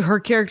her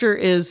character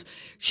is,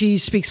 she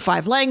speaks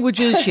 5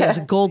 languages. She has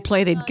a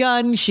gold-plated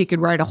gun. She can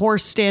ride a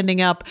horse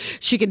standing up.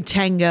 She can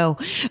tango.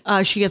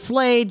 She gets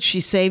laid.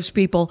 She saves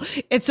people.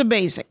 It's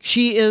amazing.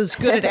 She is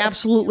good at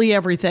absolutely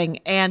everything.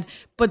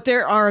 But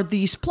there are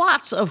these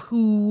plots of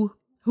who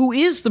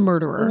is the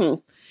murderer.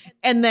 Mm-hmm.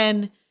 And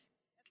then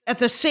at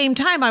the same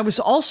time, I was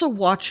also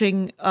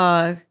watching,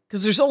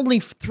 because there's only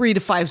 3 to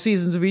 5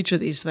 seasons of each of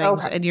these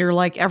things. Okay. And you're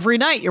every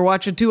night you're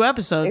watching 2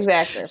 episodes.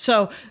 Exactly.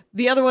 So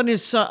the other one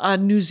is a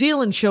New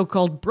Zealand show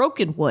called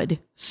Brokenwood,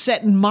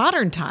 set in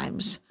modern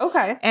times.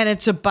 Okay. And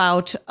it's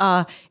about,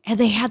 and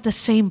they had the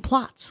same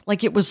plots.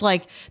 It was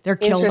they're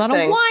killed on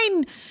a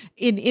wine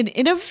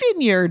in a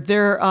vineyard.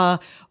 They're,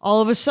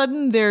 all of a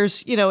sudden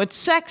there's, it's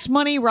sex,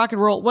 money, rock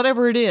and roll,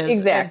 whatever it is.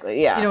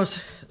 Exactly. And,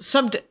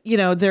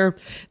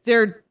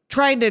 they're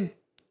trying to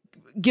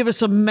give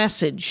us a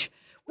message.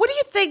 What do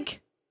you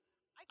think?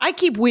 I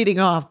keep weeding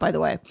off, by the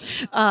way,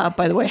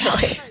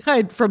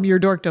 from your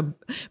dorkdom.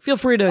 Feel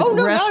free to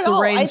rest the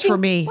reins for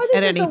me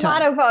at any time. There's a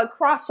lot of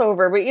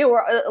crossover, but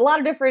a lot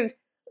of different.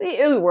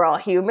 We're all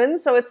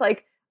humans, so it's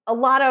a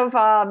lot of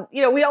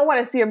we all want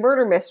to see a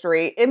murder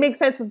mystery. It makes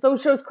sense as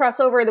those shows cross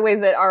over in the way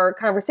that our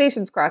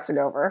conversations crossing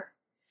over.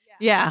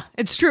 Yeah,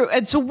 it's true.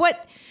 And so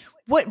what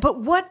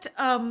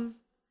are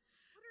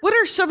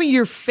some of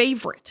your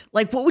favorite?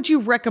 What would you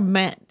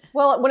recommend?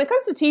 Well, when it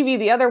comes to TV,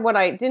 the other one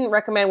I didn't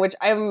recommend, which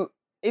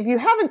if you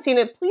haven't seen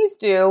it, please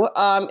do.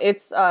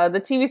 It's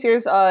the TV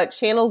series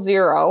Channel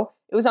Zero.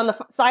 It was on the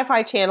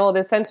Sci-Fi Channel. It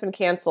has since been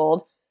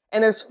canceled.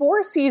 And there's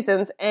 4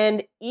 seasons,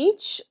 and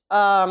each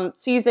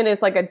season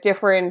is a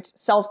different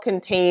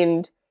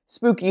self-contained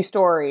spooky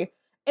story.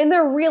 And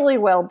they're really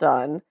well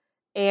done.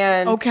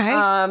 And,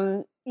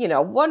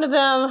 one of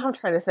them, I'm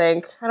trying to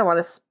think. I don't want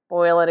to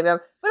spoil any of them.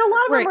 But a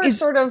lot of them are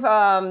sort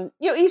of,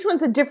 each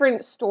one's a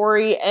different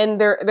story, and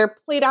they're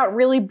played out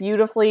really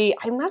beautifully.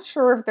 I'm not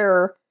sure if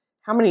they're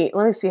how many.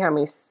 Let me see how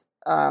many.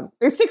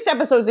 There's 6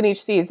 episodes in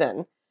each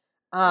season.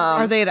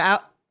 Are they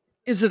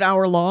is it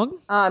hour long?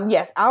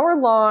 Yes, hour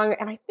long,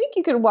 and I think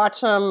you could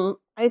watch them.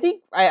 I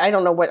think I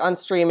don't know what on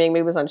streaming.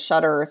 Maybe it was on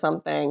Shudder or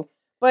something.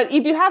 But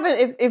if you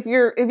haven't, if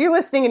you're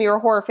listening and you're a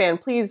horror fan,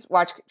 please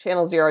watch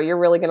Channel Zero. You're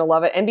really going to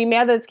love it, and be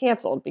mad that it's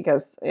canceled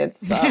because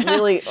it's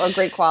really a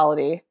great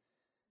quality.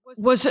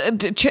 Was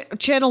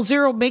Channel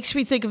Zero makes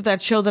me think of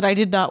that show that I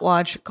did not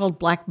watch called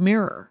Black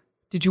Mirror.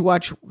 Did you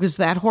watch? Was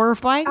that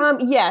horrifying?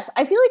 Yes,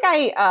 I feel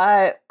like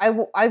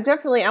I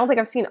definitely, I don't think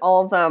I've seen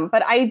all of them,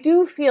 but I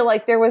do feel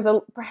like there was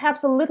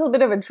perhaps a little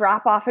bit of a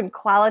drop off in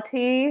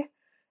quality.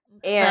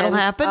 And, that'll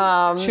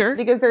happen. Sure.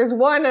 Because there's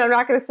one, and I'm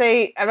not going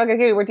to give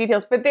you more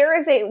details, but there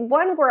is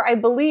one where I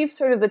believe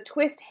sort of the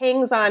twist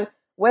hangs on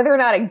whether or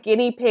not a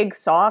guinea pig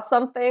saw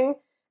something.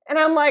 And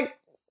I'm like,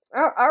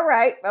 all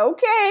right,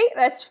 okay,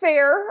 that's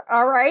fair.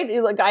 All right.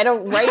 Like, I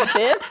don't write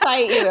this.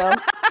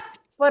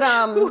 But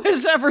who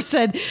has ever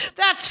said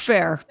that's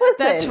fair?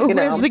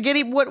 Listen, the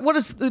guinea? What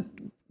does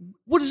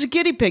a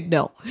guinea pig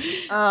know?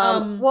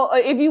 Well,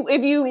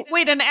 if you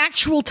wait, an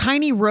actual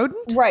tiny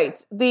rodent,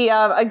 right?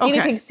 A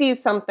guinea pig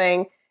sees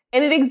something,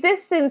 and it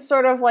exists in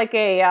sort of like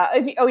a.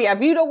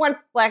 If you don't want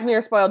Black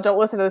Mirror spoiled, don't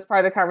listen to this part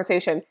of the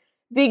conversation.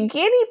 The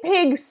guinea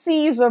pig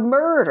sees a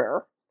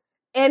murder,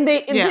 and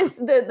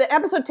the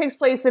episode takes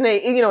place in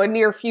a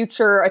near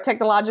future, a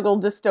technological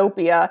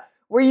dystopia,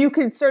 where you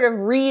could sort of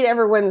read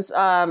everyone's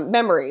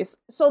memories.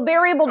 So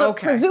they're able to,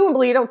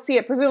 presumably, you don't see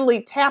it,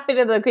 presumably tap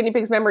into the guinea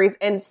pig's memories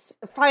and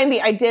find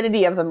the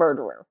identity of the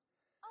murderer.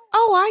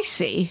 Oh, I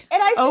see.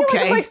 And I feel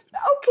like,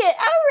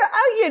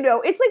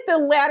 it's like the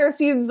latter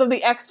seasons of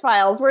the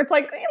X-Files, where it's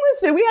like, hey,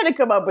 listen, we had to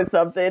come up with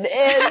something, and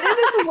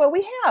this is what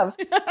we have.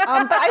 But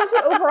I would say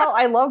overall,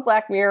 I love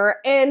Black Mirror,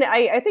 and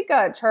I think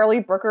Charlie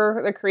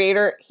Brooker, the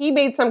creator, he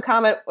made some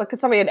comment,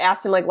 because somebody had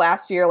asked him like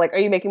last year, like, are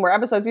you making more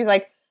episodes? He's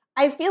like,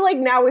 I feel like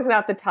now is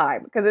not the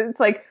time, because it's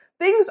like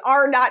things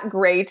are not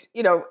great.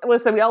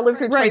 Listen, we all lived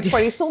through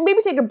 2020, so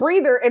maybe take a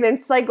breather and then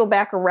cycle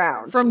back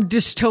around. From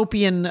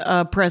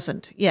dystopian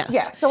present, yes.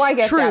 Yeah, so I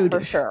get that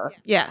for sure.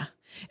 Yeah.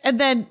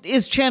 And then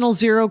is Channel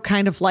Zero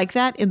kind of like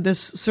that in this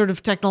sort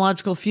of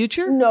technological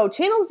future? No,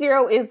 Channel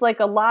Zero is like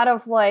a lot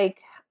of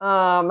like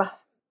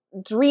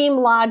dream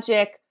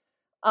logic.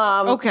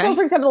 So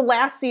for example,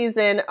 last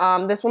season,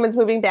 this woman's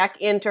moving back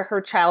into her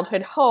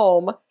childhood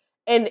home.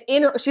 And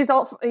she's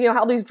all,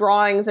 all these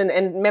drawings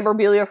and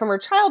memorabilia from her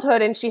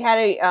childhood, and she had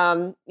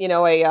a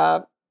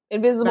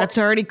invisible. That's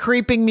already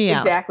creeping me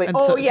out. Exactly.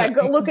 Go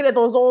looking at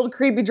those old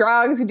creepy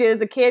drawings you did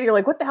as a kid. You're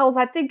like, what the hell was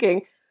I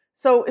thinking?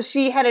 So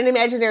she had an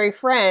imaginary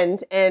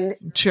friend, and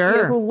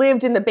who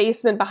lived in the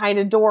basement behind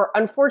a door.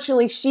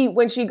 Unfortunately,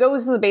 when she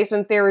goes to the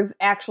basement, there is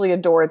actually a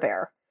door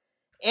there,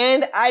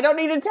 and I don't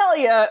need to tell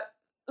you.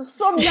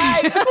 Some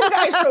guy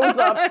shows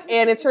up,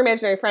 and it's her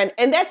imaginary friend,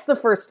 and that's the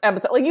first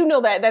episode. Like,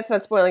 that's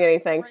not spoiling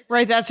anything,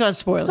 right? That's not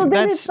spoiling. So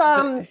then but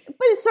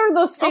it's sort of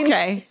those same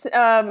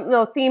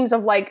themes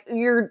of like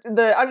you're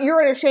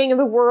understanding of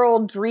the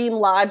world, dream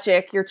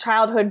logic, your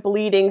childhood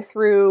bleeding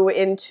through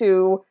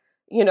into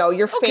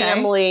your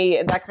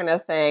family, that kind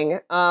of thing.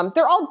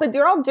 They're all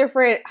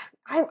different.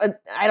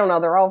 I don't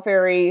know. They're all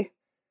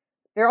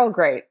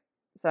great.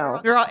 So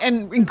they're all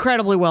and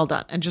incredibly well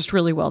done, and just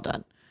really well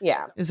done.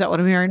 Yeah. Is that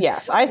what I'm hearing?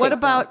 Yes, I think What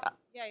about, so.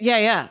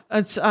 Yeah.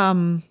 It's,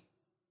 and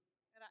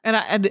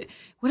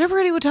whenever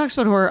anyone talks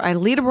about horror, I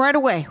lead them right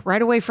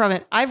away from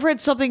it. I've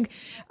read something,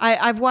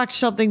 I've watched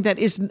something that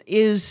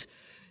is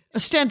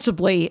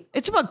ostensibly,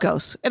 it's about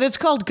ghosts, and it's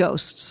called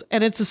Ghosts,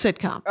 and it's a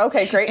sitcom.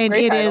 Okay, great. And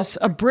great it title. is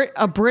a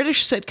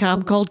British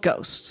sitcom called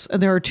Ghosts, and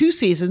there are 2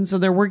 seasons,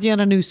 and they're working on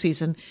a new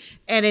season,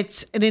 and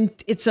it's on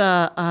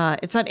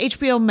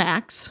HBO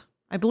Max,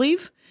 I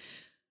believe.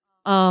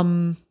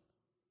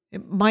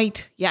 It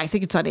might, I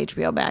think it's on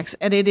HBO Max,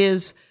 and it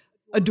is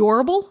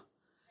adorable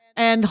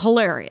and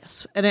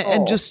hilarious,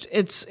 and just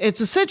it's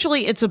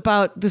essentially it's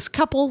about this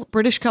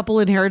British couple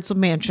inherits a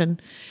mansion,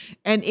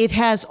 and it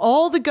has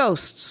all the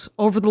ghosts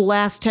over the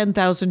last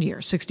 10,000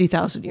 years,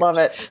 60,000 years. Love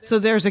it. So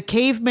there's a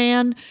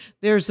caveman,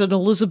 there's an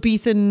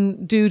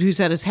Elizabethan dude who's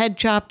had his head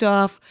chopped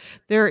off.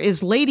 There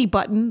is Lady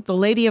Button, the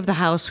lady of the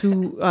house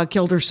who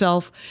killed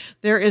herself.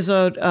 There is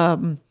so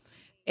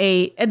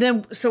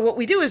what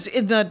we do is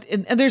and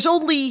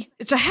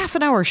it's a half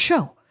an hour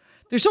show.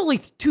 There's only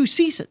 2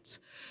 seasons.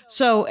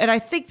 So, and I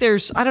think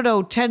there's,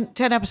 10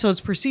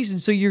 episodes per season.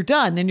 So you're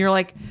done and you're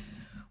like,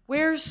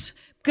 because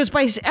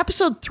by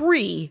episode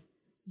 3,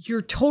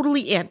 you're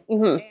totally in.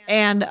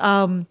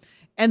 Mm-hmm.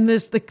 And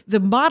the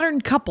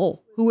modern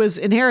couple who has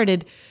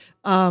inherited,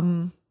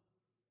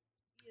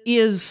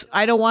 is,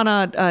 I don't want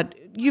to,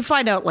 you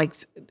find out like,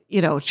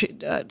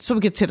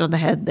 someone gets hit on the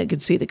head and they can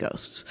see the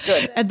ghosts.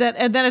 Good. And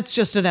then it's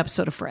just an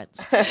episode of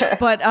Friends,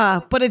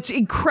 but it's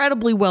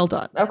incredibly well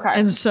done. Okay.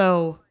 And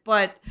so,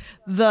 but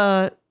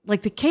the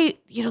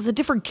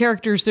different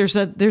characters, there's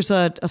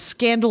a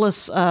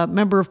scandalous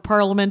member of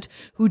parliament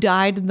who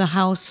died in the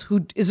house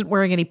who isn't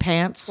wearing any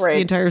pants the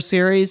entire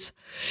series.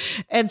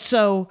 And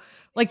so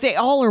like they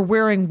all are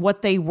wearing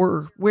what they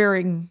were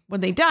wearing when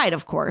they died,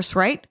 of course.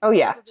 Right. Oh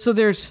yeah. So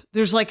there's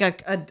like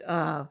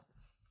a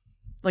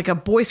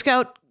Boy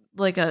Scout,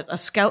 like a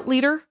scout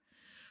leader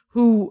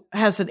who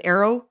has an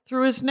arrow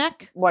through his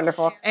neck.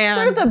 Wonderful. And,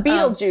 sort of the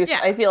Beetlejuice,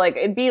 I feel like.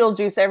 In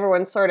Beetlejuice,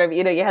 everyone's sort of,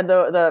 you had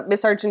the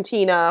Miss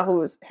Argentina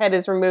whose head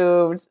is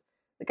removed,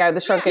 the guy with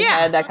the shrunken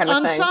head, that kind of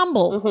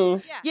ensemble. thing.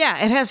 Mm-hmm.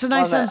 Yeah, it has a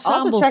nice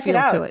ensemble check feel it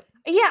out. to it.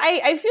 Yeah,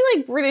 I feel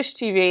like British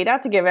TV,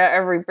 not to give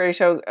every British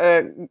show,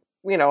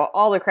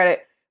 all the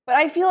credit, But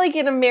I feel like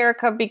in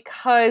America,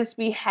 because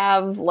we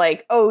have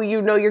like,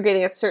 you're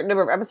getting a certain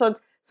number of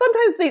episodes,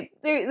 sometimes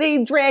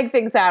they drag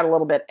things out a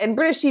little bit. And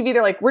British TV,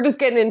 they're like, we're just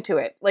getting into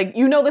it. Like,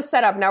 the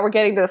setup, now we're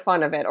getting to the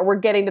fun of it, or we're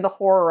getting to the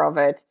horror of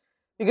it.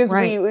 Because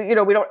we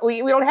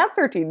don't have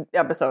 13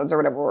 episodes or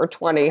whatever, or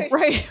 20.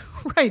 Right.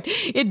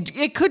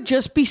 It could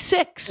just be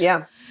 6.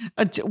 Yeah.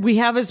 We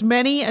have as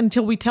many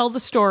until we tell the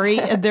story,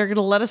 and they're going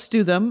to let us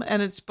do them.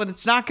 But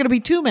it's not going to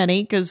be too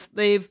many because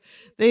they've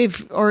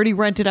already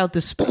rented out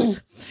this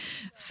space.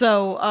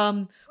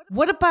 So,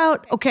 what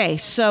about? Okay,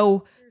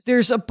 so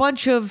there's a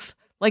bunch of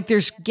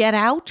there's Get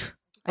Out.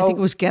 I think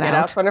it was Get Out. Get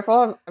Out's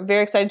wonderful. I'm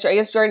very excited. I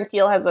guess Jordan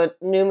Peele has a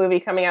new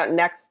movie coming out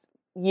next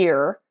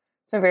year,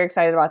 so I'm very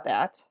excited about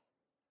that.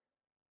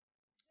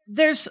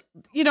 There's,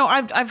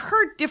 I've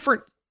heard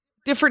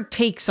different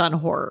takes on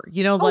horror,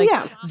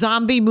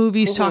 zombie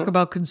movies talk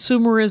about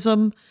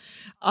consumerism.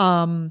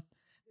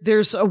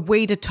 There's a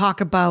way to talk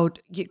about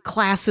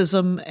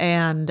classism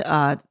and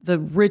the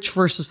rich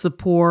versus the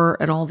poor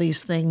and all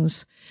these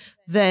things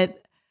that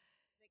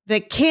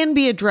can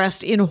be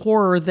addressed in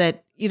horror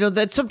that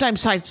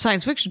sometimes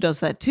science fiction does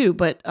that too.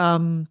 But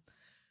I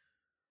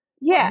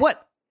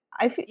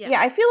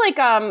feel like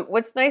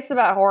what's nice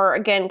about horror,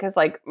 again, because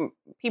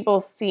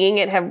people seeing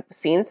it have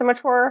seen so much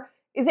horror,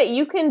 is that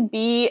you can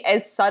be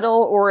as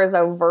subtle or as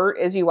overt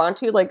as you want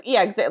to. Like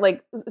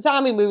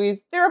zombie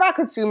movies, they're about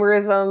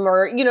consumerism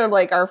or,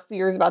 our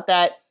fears about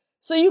that.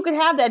 So you could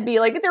have that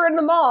be like, they're in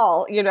the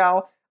mall,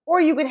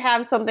 or you could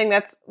have something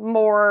that's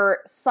more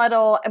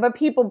subtle, but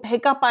people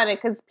pick up on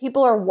it because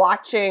people are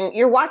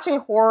you're watching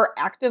horror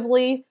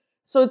actively.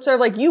 So it's sort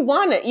of like, you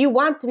want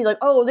to be like,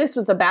 oh, this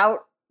was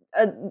about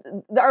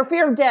our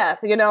fear of death,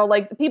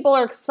 people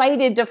are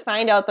excited to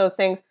find out those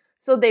things.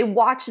 So they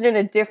watch it in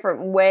a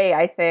different way,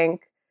 I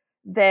think,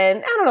 than,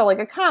 I don't know, like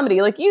a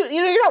comedy. Like,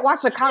 you're not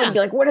watching a comedy and be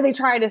like, what are they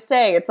trying to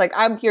say? It's like,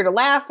 I'm here to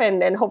laugh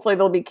and hopefully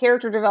there'll be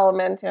character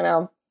development,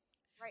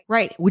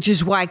 Right. Which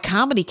is why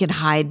comedy can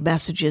hide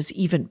messages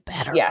even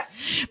better.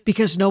 Yes.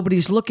 Because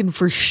nobody's looking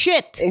for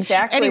shit.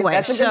 Exactly. Anyway,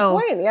 that's a good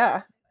point.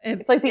 Yeah.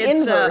 It's like the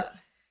inverse.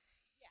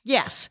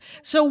 Yes.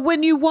 So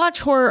when you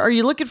watch horror, are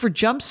you looking for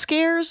jump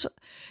scares?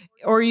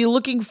 Or are you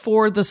looking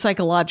for the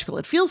psychological?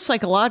 It feels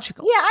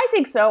psychological. Yeah, I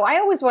think so. I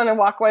always want to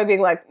walk away being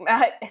like,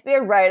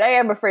 they're right. I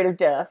am afraid of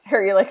death.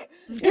 Or you're like,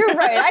 you're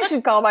right. I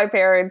should call my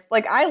parents.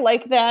 Like, I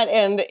like that.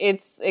 And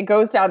it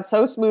goes down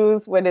so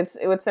smooth when it's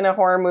in a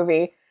horror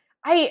movie.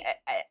 I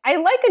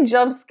like a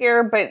jump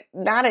scare, but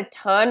not a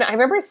ton. I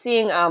remember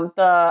seeing I think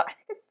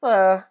it's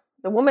the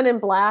woman in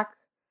black,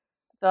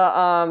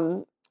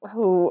 oh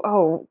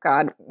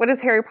God, what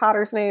is Harry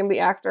Potter's name? The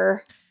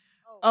actor?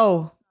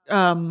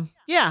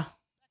 Yeah.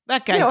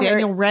 That guy,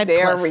 Daniel Radcliffe.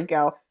 There we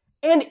go.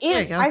 And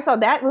I saw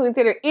that movie in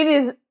theater. It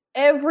is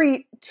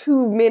every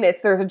 2 minutes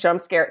there's a jump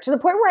scare to the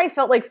point where I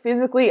felt like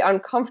physically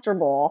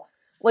uncomfortable,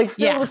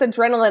 filled with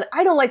adrenaline.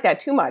 I don't like that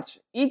too much.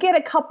 You get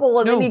a couple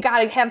and then you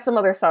got to have some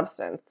other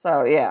substance.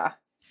 So, yeah.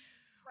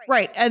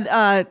 Right. And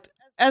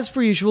as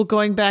per usual,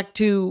 going back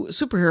to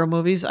superhero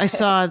movies, I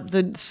saw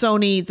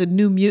the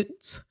New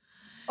Mutants.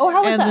 Oh,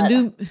 how was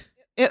that?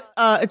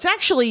 It's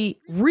actually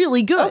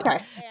really good.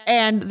 Okay.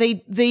 And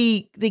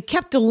they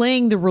kept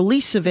delaying the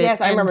release of it.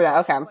 Yes, I remember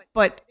that. Okay.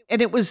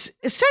 And it was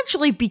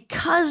essentially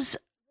because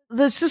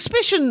the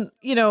suspicion,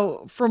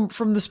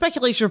 from the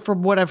speculation,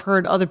 from what I've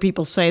heard other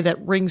people say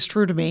that rings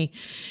true to me,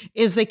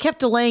 is they kept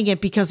delaying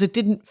it because it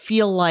didn't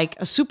feel like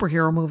a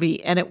superhero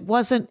movie and it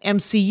wasn't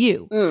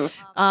MCU.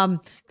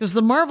 Because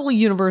the Marvel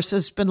universe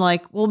has been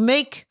like, we'll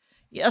make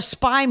a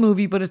spy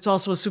movie, but it's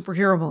also a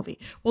superhero movie.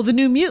 Well, the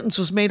New Mutants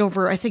was made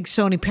over, I think,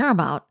 Sony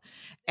Paramount,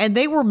 and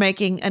they were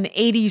making an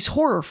 80s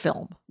horror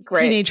film,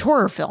 teenage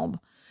horror film,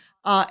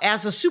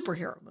 as a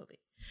superhero movie.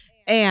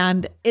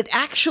 And it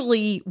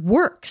actually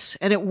works,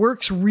 and it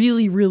works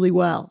really, really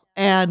well.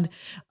 And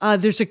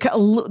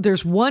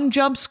there's one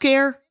jump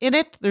scare in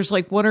it. There's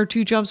like 1 or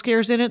 2 jump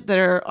scares in it that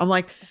are, I'm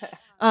like,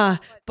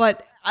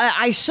 but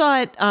I saw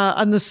it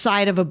on the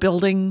side of a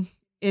building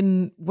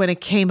when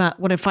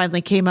it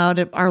finally came out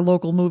at our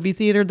local movie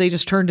theater. They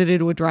just turned it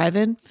into a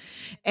drive-in,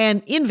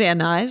 and in Van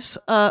Nuys,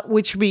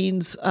 which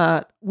means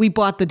we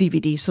bought the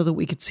DVD so that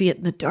we could see it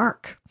in the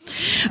dark.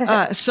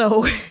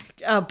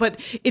 But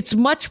it's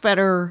much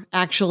better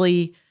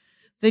actually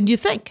than you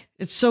think.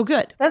 It's so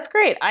good. That's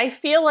great. I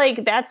feel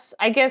like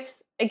I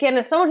guess, again,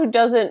 as someone who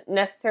doesn't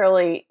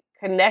necessarily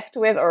connect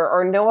with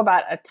or know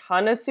about a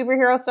ton of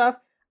superhero stuff,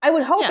 I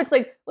would hope it's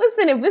like,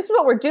 listen, if this is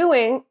what we're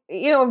doing,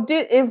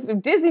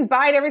 if Disney's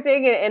buying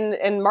everything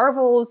and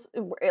Marvel's,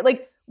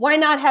 like, why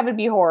not have it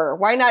be horror?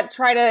 Why not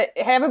try to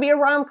have it be a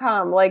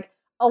rom-com? Like,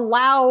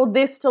 allow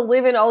this to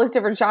live in all these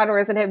different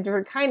genres and have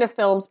different kind of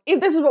films.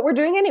 If this is what we're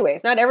doing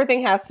anyways, not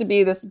everything has to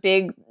be this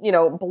big,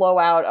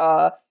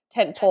 blowout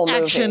tentpole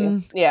action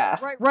movie. Yeah.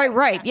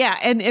 Right. Yeah.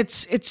 And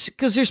it's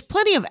because there's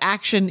plenty of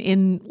action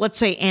in, let's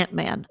say,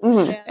 Ant-Man.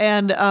 Mm-hmm.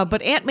 And,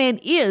 but Ant-Man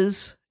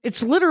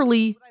it's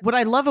literally what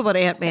I love about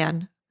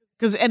Ant-Man,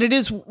 and it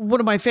is one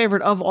of my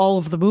favorite of all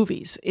of the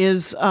movies,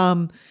 is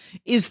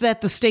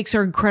that the stakes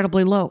are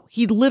incredibly low.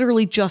 He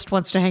literally just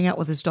wants to hang out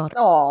with his daughter.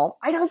 Oh,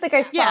 I don't think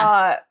I saw.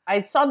 Yeah. I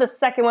saw the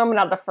second one, but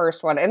not the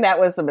first one, and that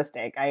was a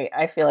mistake.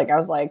 I feel like I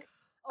was like,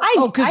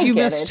 because you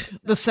get missed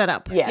it. the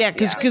setup. Yes, yeah,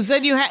 because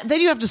then you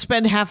have to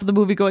spend half of the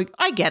movie going,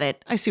 I get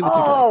it. I see what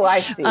they're doing. Oh,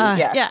 I see.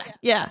 Yes.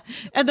 Yeah.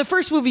 And the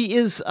first movie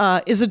is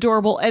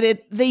adorable, and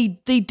they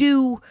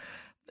do.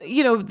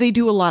 They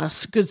do a lot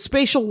of good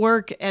spatial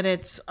work, and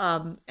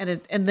and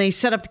they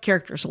set up the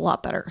characters a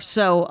lot better.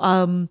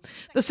 So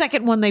the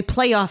second one, they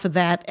play off of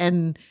that,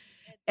 and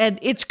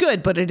it's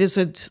good, but it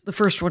isn't. The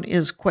first one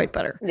is quite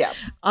better. Yeah.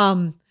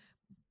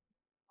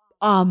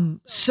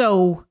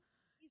 So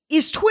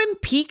is Twin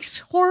Peaks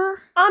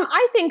horror?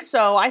 I think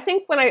so. I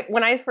think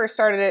when I first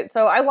started it,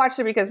 so I watched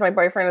it because my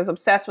boyfriend is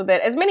obsessed with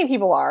it, as many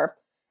people are,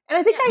 and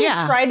I think I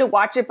had tried to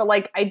watch it, but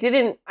like I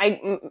didn't.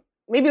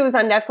 Maybe it was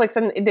on Netflix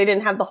and they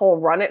didn't have the whole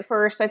run at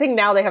first. I think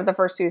now they have the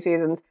first 2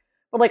 seasons.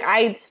 But like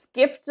I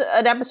skipped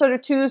an episode or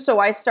 2, so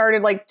I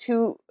started like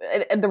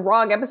the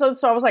wrong episodes.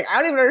 So I was like,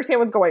 I don't even understand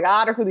what's going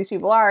on or who these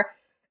people are.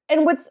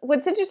 And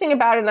what's interesting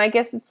about it, and I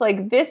guess it's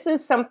like this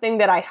is something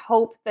that I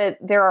hope that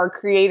there are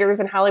creators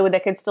in Hollywood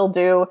that could still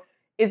do,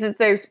 is that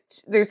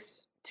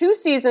there's 2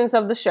 seasons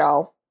of the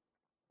show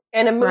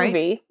and a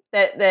movie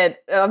that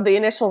of the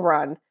initial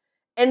run.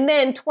 And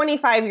then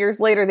 25 years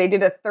later, they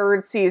did a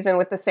 3rd season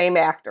with the same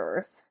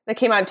actors that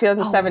came out in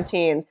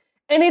 2017. Oh,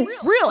 and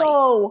it's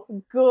so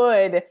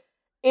good.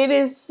 It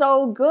is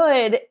so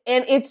good.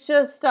 And it's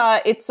just,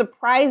 it's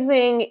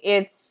surprising.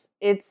 It's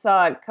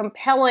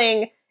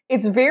compelling.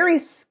 It's very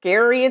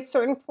scary at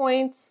certain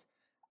points.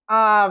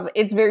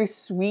 It's very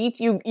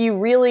sweet. You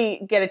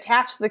really get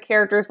attached to the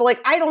characters. But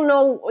like, I don't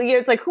know.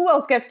 It's like, who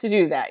else gets to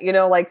do that?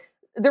 Like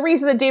the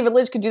reason that David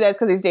Lynch could do that is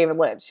because he's David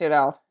Lynch,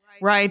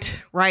 Right.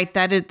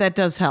 That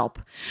does help.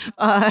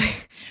 But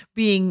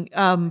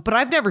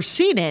I've never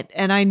seen it,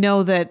 and I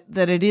know that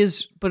it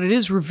is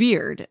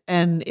revered,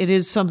 and it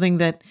is something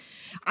that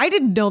I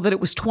didn't know that it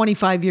was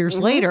 25 years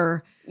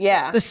later.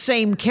 Yeah, the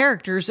same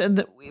characters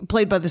and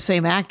played by the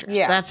same actors.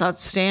 Yeah, that's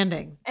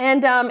outstanding.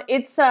 And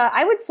it's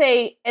I would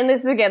say, and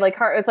this is again like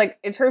it's like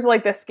in terms of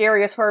like the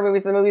scariest horror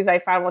movies, the movies I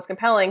found most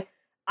compelling.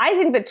 I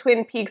think that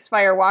Twin Peaks: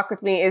 Fire Walk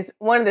with Me is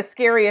one of the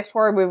scariest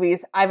horror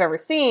movies I've ever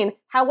seen.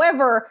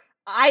 However,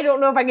 I don't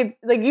know if I could,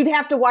 like, you'd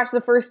have to watch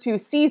the first 2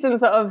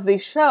 seasons of the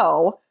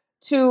show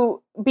to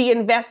be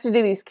invested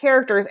in these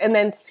characters and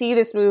then see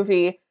this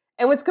movie.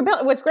 And what's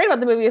great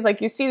about the movie is,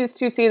 like, you see these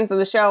 2 seasons of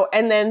the show,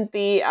 and then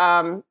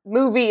the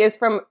movie is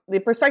from the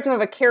perspective of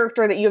a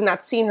character that you have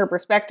not seen her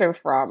perspective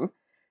from.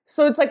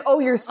 So it's like,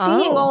 you're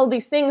seeing all of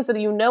these things that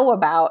you know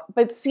about,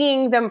 but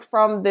seeing them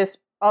from this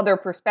other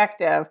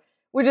perspective,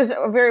 which is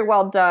very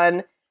well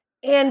done.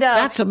 And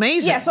that's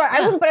amazing. Yeah, so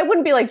I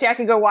wouldn't be like,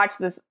 Jackie, go watch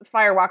this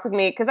Fire Walk with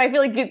Me, because I feel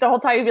like the whole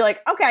time you'd be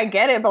like, okay, I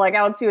get it, but like I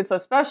don't see what's so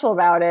special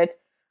about it.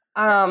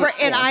 Right,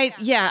 and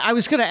I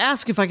was going to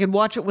ask if I could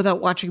watch it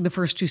without watching the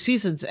first 2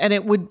 seasons, and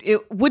it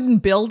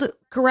wouldn't build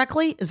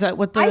correctly. Is that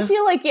what I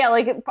feel like? Yeah,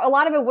 like a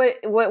lot of it.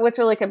 What's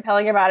really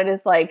compelling about it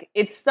is like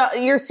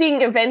you're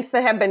seeing events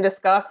that have been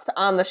discussed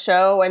on the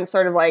show, and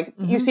sort of like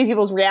you see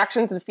people's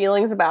reactions and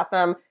feelings about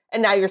them,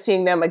 and now you're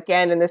seeing them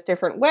again in this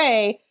different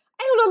way.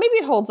 I don't know. Maybe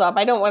it holds up.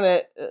 I don't want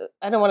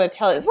to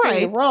tell it steer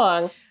you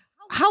wrong.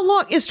 How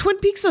long is Twin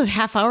Peaks? A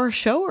half-hour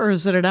show, or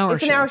is it an hour?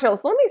 It's an hour show.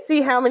 So let me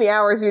see how many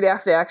hours you'd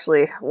have to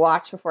actually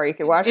watch before you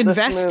could watch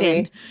this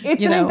movie.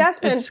 It's an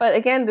investment, but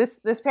again,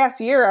 this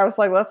past year, I was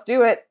like, let's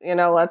do it.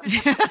 Let's.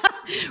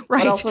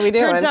 What else are we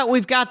doing? Turns out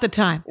we've got the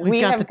time.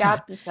 We have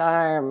got the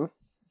time.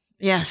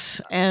 Yes,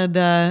 and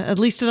at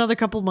least another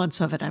couple months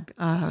of it,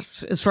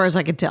 as far as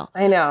I can tell.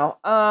 I know.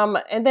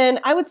 And then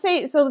I would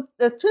say, so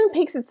the Twin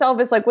Peaks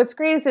itself is like, what's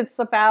great is it's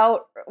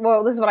about,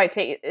 well, this is what I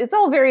take. It's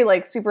all very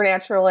like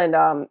supernatural and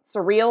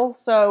surreal.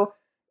 So,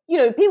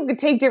 people could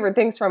take different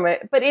things from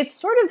it, but it's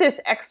sort of this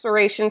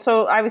exploration.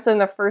 So obviously in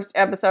the first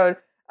episode,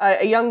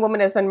 a young woman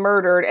has been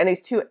murdered, and an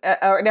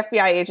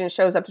FBI agent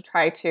shows up to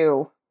try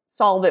to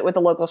solve it with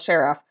the local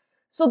sheriff.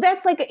 So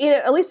that's like,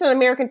 at least on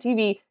American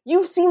TV,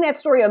 you've seen that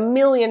story a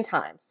million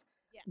times.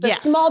 The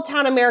small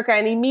town America,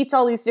 and he meets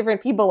all these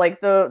different people, like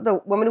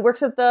the woman who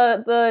works at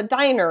the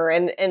diner,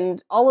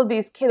 and all of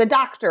these the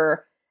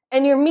doctor,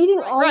 and you're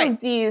meeting all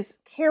of these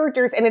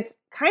characters, and it's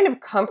kind of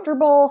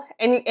comfortable,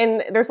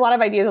 and there's a lot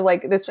of ideas of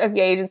like this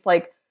FBI agent's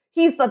like,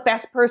 he's the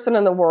best person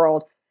in the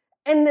world,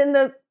 and then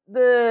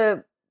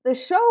the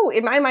show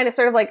in my mind is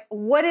sort of like,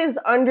 what is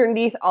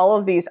underneath all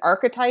of these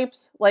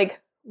archetypes,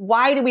 like.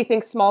 Why do we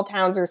think small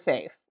towns are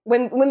safe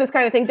when this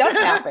kind of thing does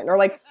happen? Or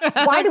like,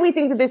 why do we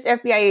think that this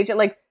FBI agent,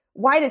 like,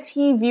 why does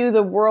he view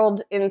the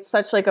world in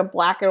such like a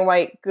black and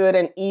white, good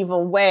and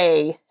evil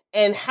way?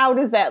 And how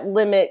does that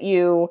limit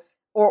you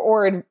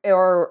or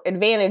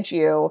advantage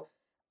you?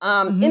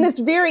 In this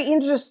very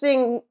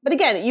interesting, but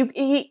again,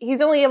 he's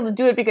only able to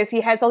do it because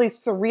he has all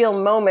these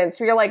surreal moments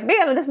where you're like,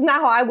 man, this is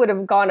not how I would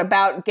have gone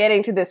about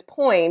getting to this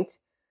point.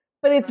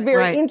 But it's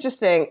very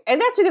interesting.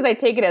 And that's because I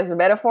take it as a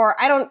metaphor.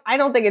 I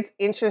don't think it's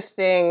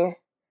interesting.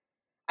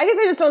 I guess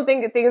I just don't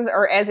think that things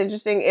are as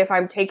interesting if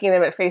I'm taking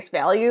them at face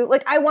value.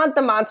 Like, I want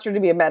the monster to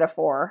be a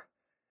metaphor.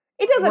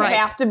 It doesn't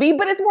have to be,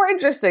 but it's more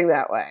interesting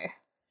that way.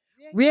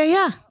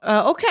 Yeah.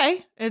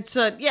 Okay. It's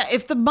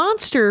if the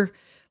monster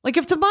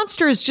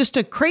is just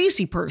a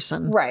crazy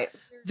person, right?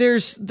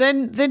 There's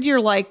then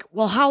you're like,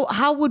 well,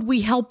 how would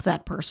we help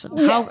that person?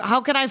 Yes.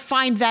 How can I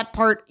find that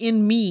part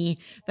in me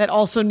that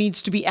also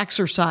needs to be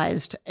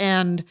exercised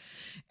and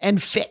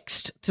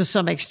fixed to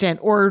some extent,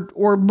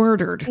 or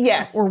murdered,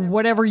 yes, or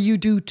whatever you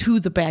do to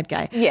the bad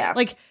guy. Yeah,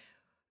 like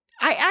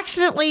I've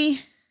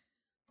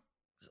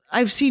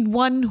seen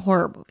one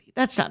horror movie.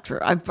 That's not true.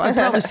 I've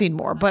probably seen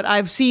more, but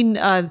I've seen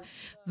the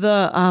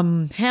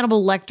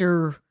Hannibal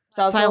Lecter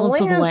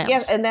Silence of the Lambs.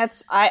 Yes, and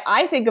that's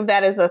I think of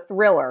that as a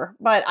thriller,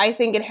 but I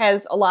think it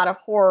has a lot of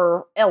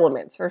horror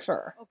elements for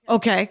sure.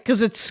 Okay, because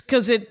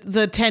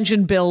the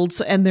tension builds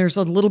and there's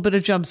a little bit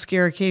of jump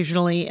scare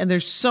occasionally, and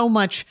there's so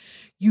much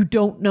you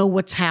don't know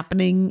what's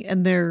happening,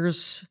 and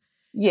there's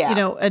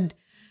and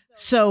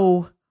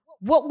so.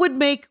 What would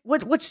make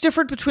what's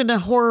different between a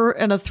horror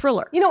and a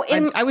thriller?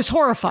 I was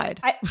horrified.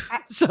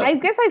 I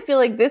guess I feel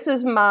like this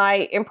is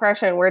my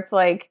impression where it's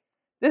like,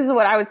 this is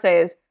what I would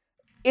say is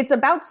it's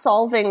about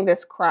solving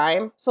this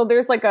crime. So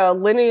there's like a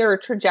linear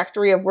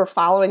trajectory of we're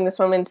following this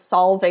woman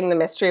solving the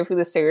mystery of who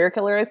the serial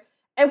killer is.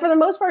 And for the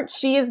most part,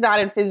 she is not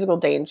in physical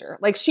danger.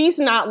 Like, she's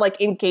not like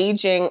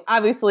engaging.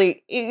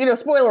 Obviously,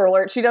 spoiler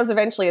alert, she does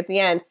eventually at the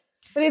end.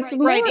 But it's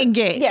more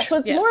engaged. Yeah, so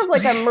it's more of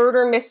like a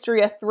murder mystery,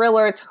 a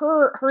thriller. It's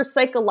her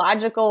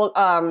psychological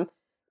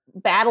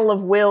battle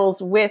of wills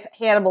with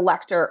Hannibal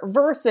Lecter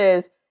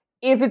versus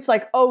if it's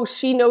like, oh,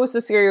 she knows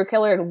the serial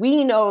killer and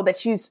we know that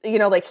she's,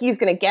 like he's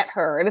going to get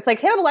her. And it's like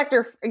Hannibal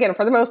Lecter, again,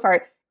 for the most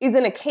part, is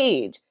in a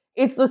cage.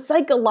 It's the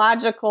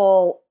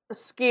psychological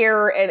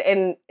scare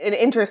and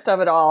interest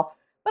of it all.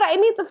 But I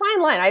mean, it's a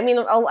fine line. I mean,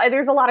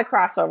 there's a lot of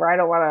crossover. I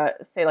don't want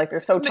to say like they're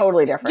so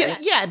totally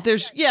different.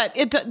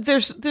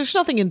 There's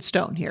nothing in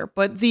stone here.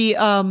 But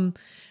but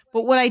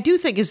what I do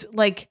think is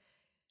like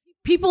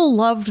people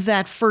loved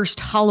that first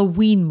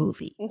Halloween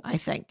movie, I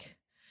think,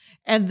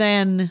 and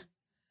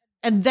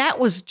that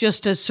was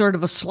just a sort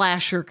of a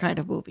slasher kind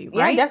of movie,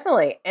 right? Yeah,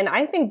 definitely. And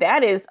I think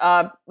that is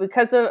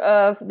because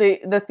of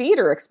the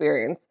theater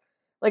experience.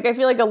 Like, I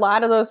feel like a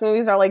lot of those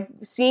movies are like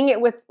seeing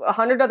it with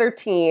 100 other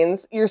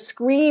teens. You're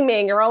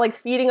screaming. You're all like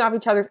feeding off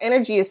each other's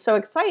energy is so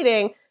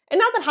exciting. And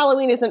not that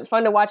Halloween isn't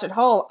fun to watch at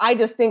home. I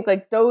just think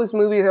like those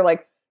movies are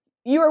like,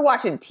 you are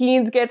watching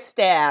teens get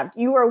stabbed.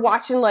 You are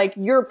watching like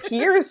your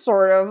peers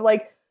sort of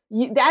like,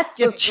 that's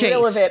the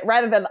thrill of it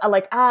rather than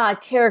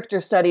character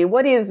study.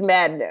 What is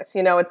madness?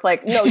 It's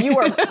like, no, you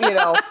are,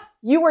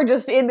 you were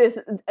just in this,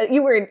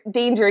 you were in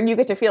danger and you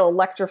get to feel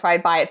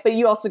electrified by it, but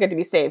you also get to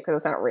be saved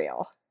because it's not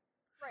real.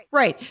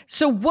 Right.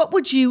 So what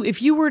would you,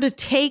 if you were to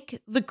take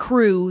the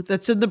crew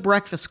that's in the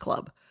Breakfast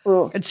Club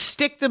and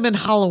stick them in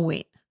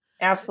Halloween?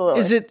 Absolutely.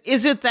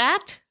 Is it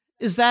that?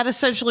 Is that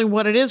essentially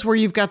what it is, where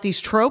you've got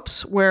these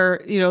tropes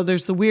where,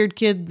 there's the weird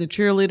kid, the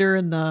cheerleader,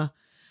 and the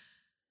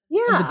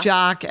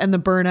jock and the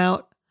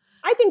burnout?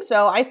 I think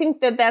so. I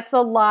think that that's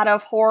a lot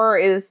of horror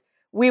is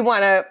we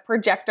want to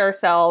project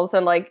ourselves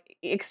and like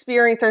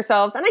experience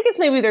ourselves. And I guess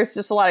maybe there's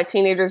just a lot of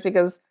teenagers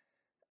because,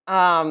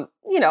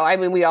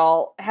 we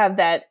all have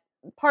that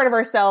part of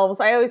ourselves.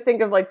 I always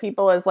think of like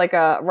people as like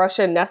a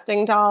Russian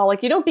nesting doll.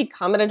 Like, you don't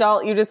become an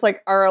adult. You just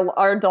like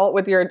are adult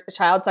with your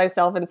child-sized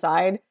self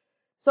inside.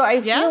 So I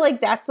feel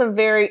like that's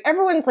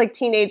everyone's like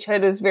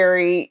teenagehood is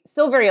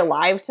still very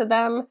alive to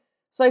them.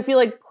 So I feel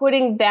like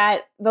putting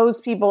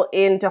those people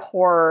into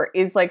horror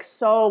is like,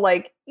 so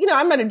like,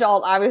 I'm an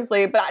adult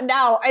obviously, but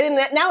now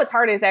it's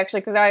hard as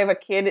actually, because I have a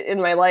kid in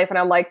my life and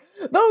I'm like,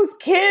 those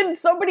kids,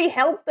 somebody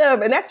help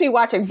them. And that's me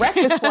watching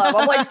Breakfast Club.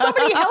 I'm like,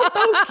 somebody help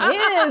those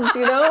kids,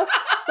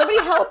 somebody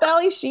help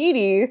Ali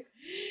Sheedy.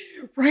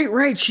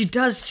 Right. She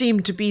does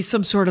seem to be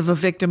some sort of a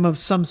victim of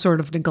some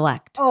sort of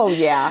neglect. Oh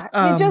yeah.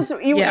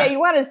 You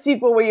want a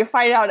sequel where you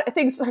find out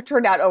things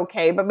turned out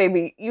okay, but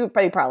maybe you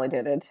probably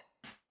didn't.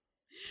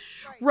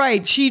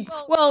 Right.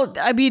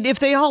 If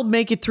they all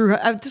make it through,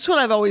 this is what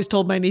I've always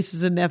told my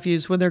nieces and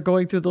nephews when they're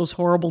going through those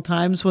horrible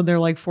times when they're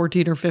like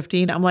 14 or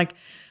 15. I'm like,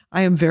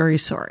 I am very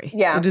sorry.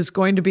 Yeah. It is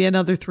going to be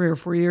another 3 or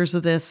 4 years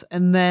of this.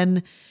 And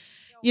then,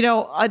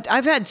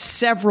 I've had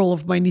several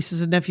of my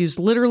nieces and nephews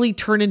literally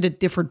turn into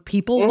different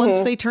people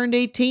once they turned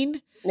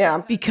 18.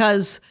 Yeah.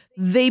 Because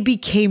they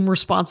became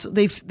responsible.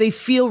 They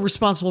feel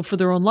responsible for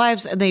their own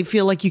lives and they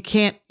feel like you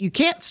can't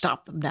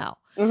stop them now.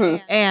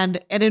 Mm-hmm. And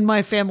in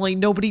my family,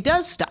 nobody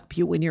does stop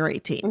you when you're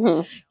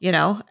 18,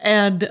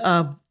 and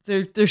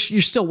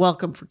you're still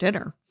welcome for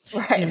dinner.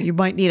 Right. You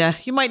might need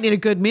a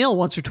good meal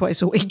once or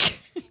twice a week.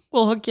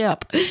 We'll hook you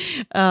up.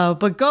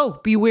 But go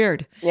be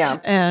weird. Yeah.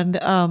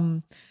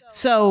 And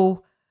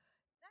so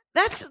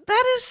that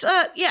is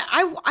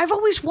I've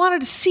always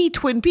wanted to see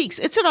Twin Peaks.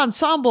 It's an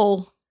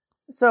ensemble.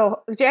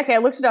 So Jackie, I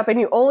looked it up and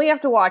you only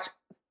have to watch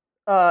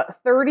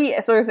 30,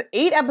 so there's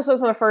 8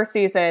 episodes in the first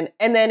season,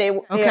 and then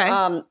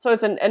so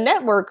it's a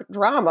network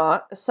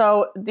drama,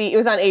 so it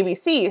was on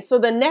ABC, so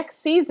the next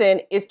season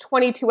is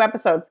 22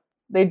 episodes.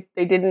 they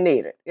didn't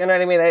need it. You know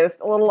what I mean? It was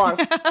a little long.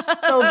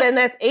 So then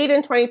that's 8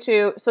 and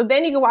 22. So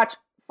then you can watch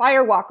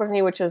Fire Walk with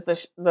Me, which is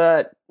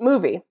the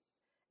movie.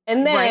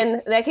 And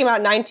then that came out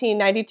in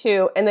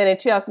 1992. And then in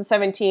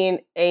 2017,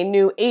 a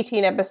new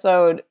 18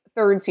 episode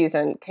third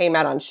season came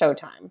out on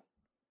Showtime.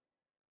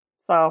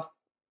 So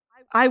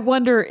I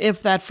wonder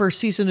if that first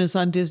season is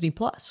on Disney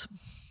Plus.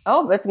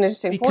 Oh, that's an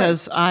interesting point.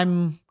 Because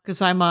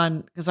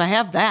I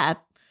have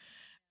that.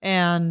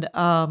 And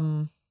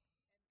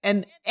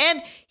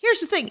here's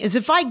the thing is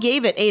if I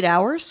gave it 8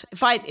 hours,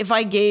 if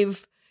I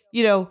gave,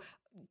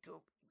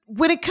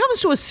 when it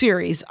comes to a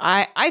series,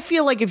 I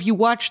feel like if you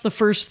watch the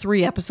first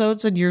 3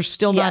 episodes and you're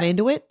still not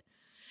into it,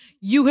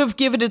 you have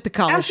given it the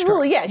college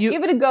Absolutely, try.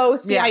 Give it a go,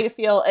 see how you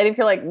feel. And if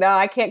you're like, no,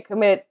 I can't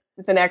commit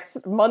the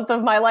next month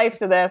of my life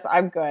to this,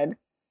 I'm good.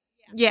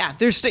 Yeah,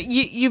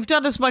 you've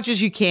done as much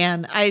as you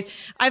can.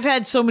 I've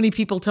had so many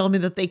people tell me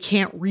that they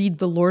can't read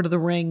The Lord of the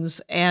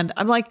Rings, and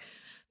I'm like,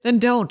 then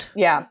don't.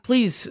 Yeah.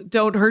 Please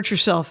don't hurt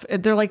yourself.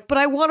 And they're like, but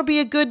I want to be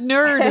a good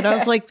nerd. And I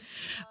was like,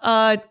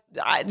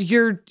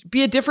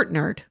 be a different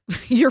nerd.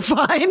 You're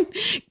fine.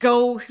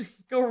 Go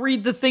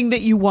read the thing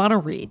that you want to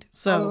read.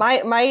 So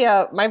my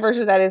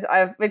version of that is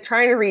I've been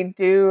trying to read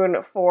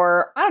Dune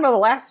for, I don't know, the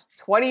last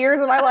 20 years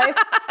of my life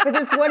because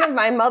it's one of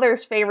my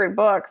mother's favorite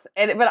books.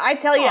 But I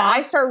tell you,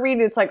 I start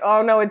reading, it's like,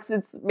 oh no,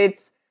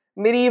 it's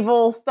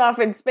medieval stuff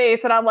in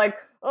space. And I'm like,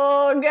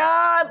 oh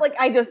God, like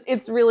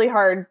it's really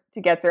hard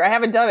to get through. I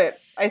haven't done it.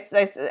 I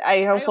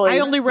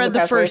only read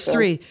the first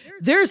 3.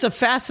 There's a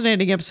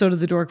fascinating episode of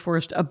the Dork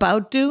Forest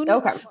about Dune.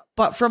 Okay.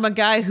 But from a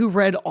guy who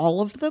read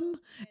all of them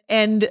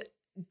and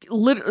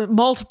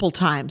multiple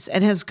times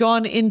and has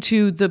gone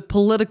into the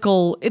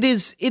political,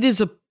 it's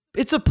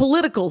a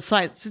political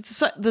science.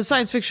 It's the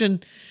science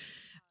fiction,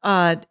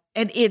 and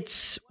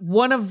it's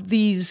one of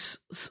these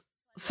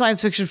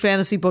science fiction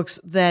fantasy books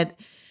that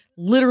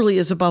literally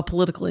is about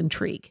political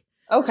intrigue.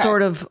 Okay.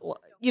 Sort of,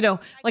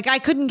 like I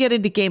couldn't get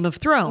into Game of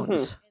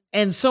Thrones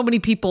and so many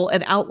people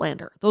and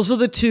Outlander. Those are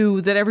the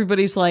 2 that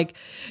everybody's like,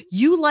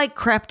 you like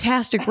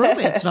craptastic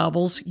romance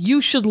novels.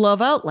 You should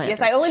love Outlander.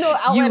 Yes, I only know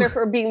Outlander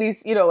for being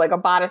these, like a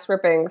bodice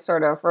ripping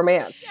sort of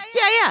romance.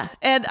 Yeah.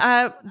 And,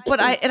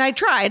 I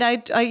tried,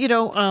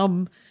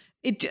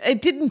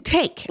 it didn't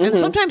take. And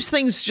sometimes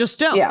things just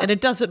don't. Yeah. And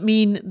it doesn't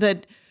mean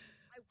that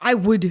I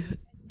would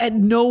at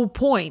no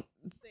point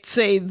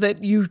say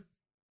that you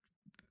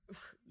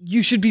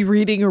should be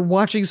reading or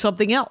watching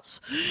something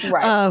else.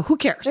 Right. Who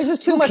cares? There's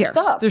just too much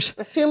stuff. There's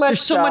too much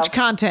There's so stuff. much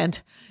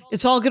content.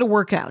 It's all going to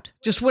work out.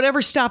 Just whatever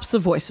stops the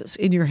voices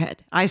in your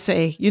head. I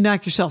say you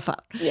knock yourself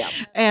out. Yeah.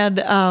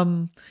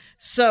 And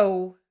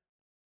so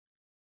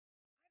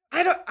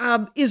I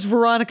don't is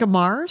Veronica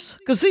Mars?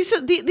 Because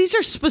these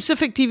are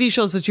specific TV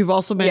shows that you've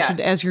also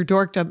mentioned as your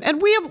dorkdom.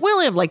 And we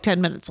only have like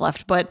 10 minutes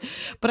left, but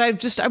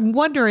I'm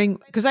wondering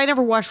because I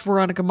never watched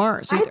Veronica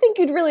Mars either. I think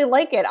you'd really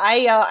like it.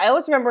 I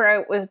always remember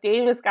I was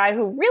dating this guy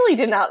who really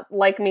did not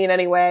like me in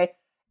any way,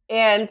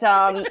 and it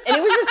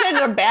was just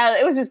ended up bad.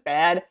 It was just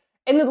bad.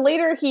 And then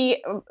later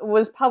he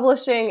was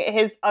publishing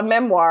a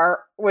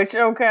memoir,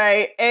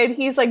 and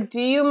he's like,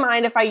 "Do you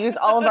mind if I use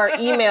all of our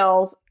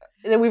emails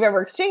that we've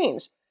ever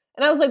exchanged?"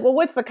 And I was like, well,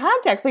 what's the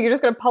context? Like, you're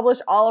just going to publish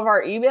all of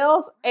our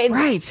emails? And,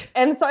 right.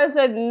 And so I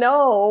said,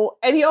 no.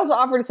 And he also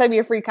offered to send me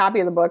a free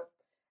copy of the book.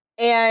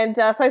 And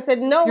so I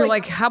said, no. You're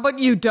like, how about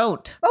you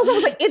don't? Also, I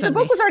was like, if the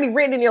book was already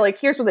written and you're like,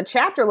 here's what the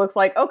chapter looks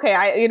like.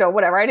 Okay,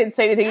 whatever. I didn't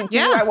say anything to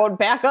you. I won't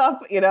back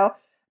up,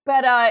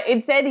 But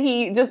instead,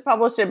 he just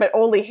published it, but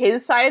only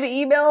his side of the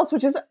emails,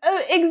 which is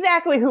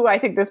exactly who I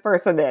think this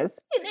person is.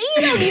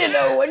 You don't need to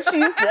know what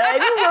she said.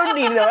 You don't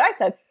need to know what I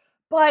said.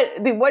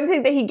 But the one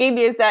thing that he gave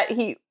me is that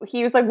he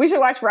was like, we should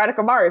watch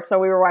Veronica Mars. So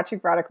we were watching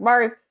Veronica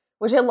Mars,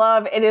 which I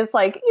love. It is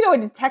like, a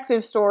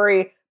detective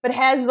story, but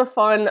has the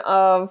fun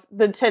of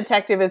the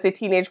detective as a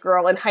teenage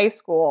girl in high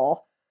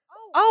school.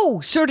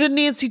 Oh, sort of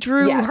Nancy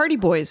Drew Hardy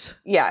Boys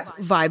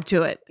vibe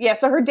to it. Yeah,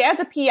 so her dad's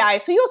a PI.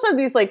 So you also have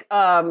these like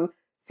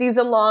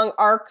season-long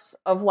arcs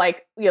of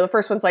like, the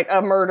first one's like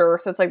a murder.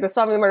 So it's like the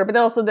solving the murder, but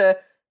then also the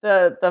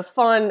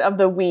fun of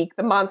the week,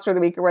 the monster of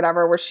the week or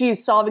whatever, where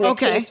she's solving a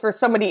case for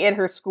somebody in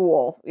her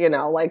school,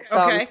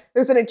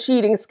 there's been a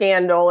cheating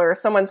scandal or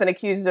someone's been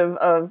accused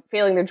of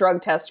failing the drug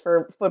test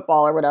for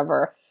football or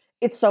whatever.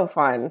 It's so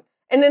fun.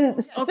 And then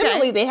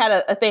similarly, they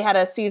had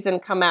a season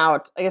come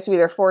out, I guess it'd be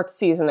their 4th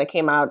season that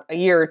came out a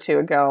year or 2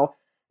 ago.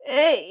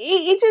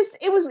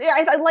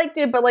 I liked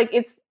it, but like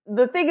it's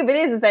the thing of it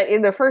is that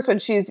in the first one,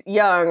 she's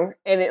young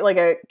and like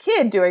a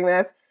kid doing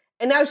this.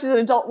 And now she's an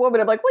adult woman.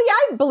 I'm like, well, yeah,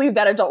 I believe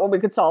that adult woman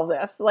could solve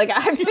this. Like,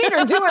 I've seen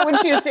her do it when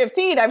she was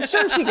 15. I'm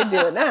sure she could do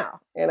it now,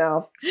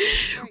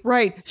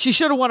 Right. She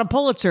should have won a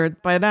Pulitzer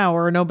by now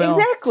or a Nobel.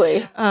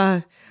 Exactly.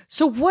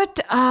 So what,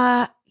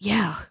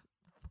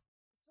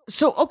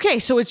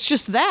 So it's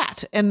just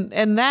that.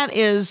 And that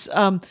is,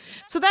 so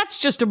that's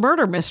just a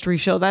murder mystery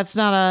show. That's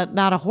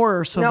not a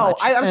horror so much. No,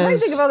 I'm trying to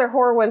think of other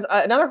horror ones.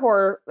 Another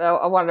horror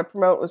I wanted to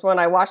promote was one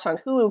I watched on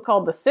Hulu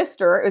called The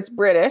Sister. It's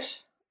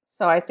British.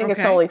 So I think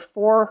it's only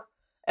 4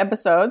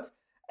 episodes.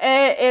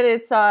 And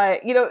it's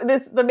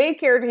the main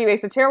character, he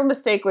makes a terrible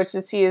mistake, which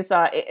is he is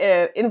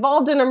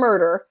involved in a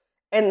murder,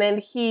 and then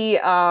he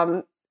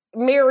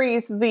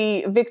marries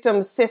the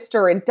victim's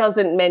sister and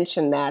doesn't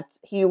mention that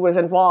he was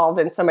involved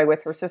in somebody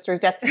with her sister's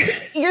death.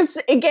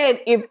 Again,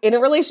 if in a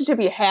relationship,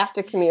 you have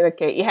to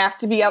communicate. You have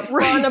to be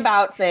upfront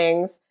about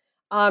things,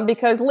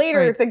 because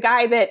later the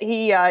guy that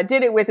he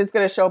did it with is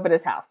going to show up at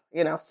his house.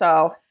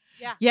 So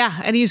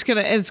yeah, and it's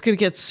gonna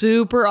get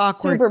super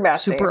awkward, super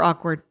messy, super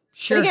awkward.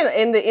 Sure. But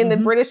again, in the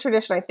British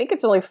tradition, I think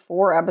it's only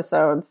 4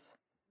 episodes.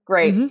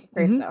 Great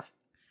stuff.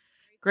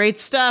 Great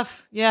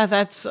stuff. Yeah,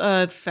 that's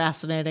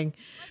fascinating.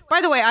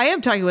 By the way, I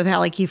am talking with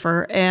Halle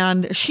Kiefer,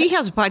 and she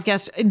has a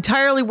podcast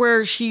entirely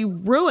where she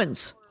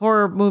ruins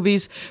horror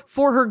movies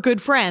for her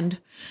good friend,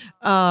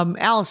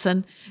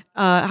 Allison.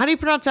 How do you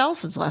pronounce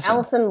Allison's last name?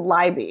 Allison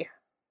Leiby.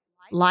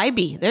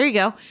 Leiby. There you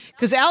go.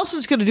 Because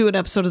Allison's going to do an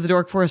episode of The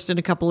Dork Forest in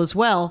a couple as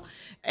well.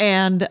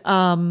 And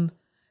I'm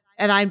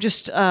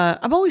just,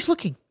 I'm always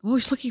looking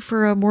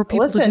for more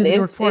people to do The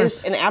Dork Forest.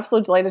 It's an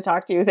absolute delight to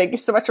talk to you. Thank you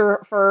so much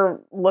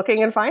for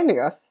looking and finding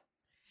us.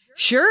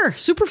 Sure.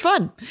 Super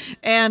fun.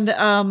 And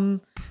the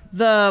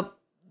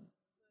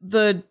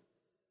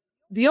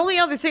only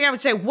other thing I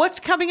would say,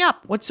 what's coming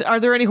up? Are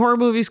there any horror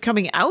movies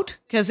coming out?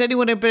 Has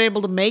anyone been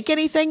able to make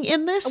anything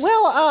in this?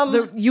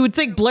 Well, you would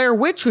think Blair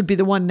Witch would be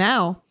the one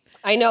now.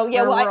 I know.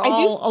 Yeah. Well, I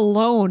do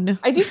alone.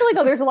 I do feel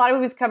like there's a lot of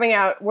movies coming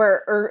out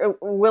or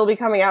will be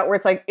coming out where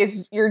it's like,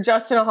 you're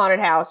just in a haunted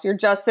house. You're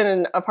just in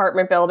an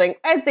apartment building,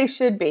 as they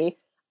should be.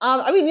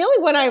 I mean, the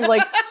only one I'm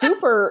like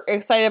super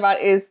excited about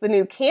is the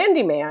new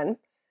Candyman.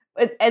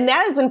 And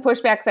that has been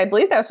pushed back because I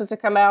believe that was supposed to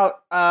come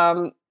out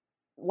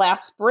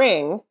last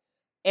spring.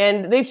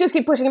 And they've just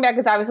keep pushing it back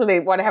because obviously they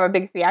want to have a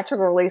big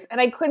theatrical release.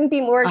 And I couldn't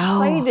be more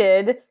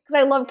excited because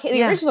I love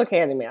the original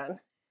Candyman.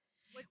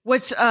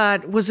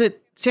 Was it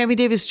Sammy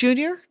Davis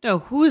Jr.? No,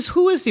 who is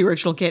the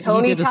original Candyman?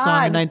 Tony He did a Todd.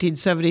 song in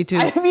 1972.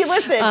 I mean,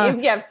 listen,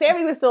 if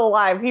Sammy was still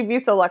alive, he'd be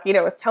so lucky.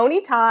 It was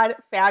Tony Todd,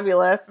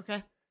 fabulous.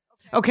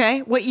 Okay.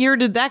 What year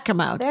did that come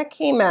out? That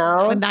came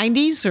out the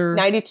 90s or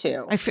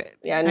 92.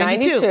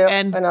 92.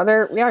 And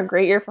another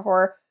great year for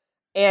horror.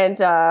 And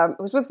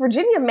it was with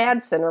Virginia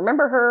Madsen.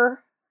 Remember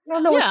her? I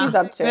don't know what she's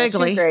up to.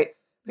 Vaguely. She's great.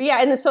 But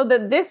yeah, and so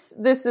this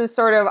is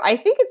sort of, I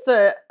think it's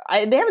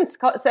they haven't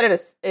said it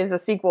as a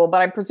sequel,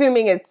 but I'm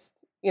presuming it's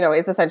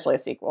essentially a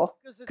sequel.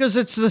 Because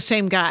it's the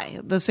same guy,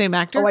 the same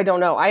actor? Oh, I don't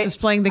know. Is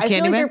playing the Candyman? I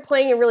feel like they're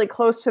playing it really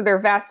close to their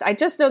vest. I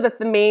just know that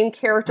the main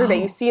character that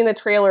you see in the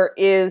trailer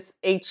is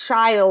a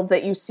child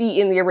that you see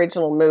in the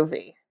original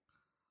movie.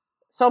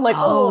 So I'm like,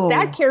 if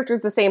that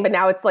character's the same, but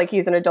now it's like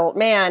he's an adult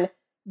man,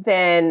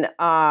 then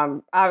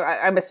I'm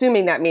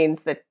assuming that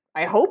means that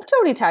I hope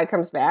Tony Todd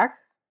comes back.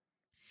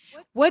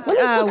 I'm going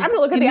to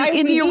look at the IMDb.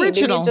 In the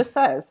original. Maybe it just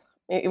says.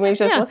 When he's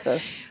just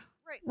listed.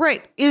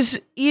 Right.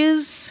 Is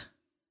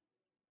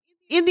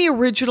in the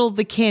original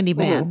the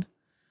Candyman,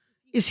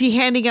 is he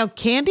handing out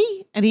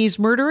candy and he's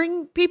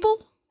murdering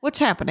people? What's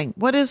happening?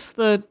 What is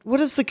the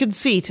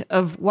conceit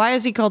of why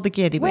is he called the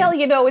Candyman?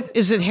 Well,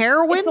 is it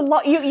heroin? It's a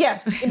lot.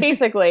 Yes,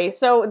 basically.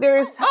 So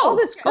there's all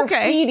this graffiti.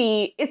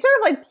 Okay. It's sort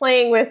of like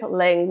playing with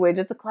language.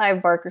 It's a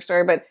Clive Barker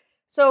story, but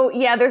so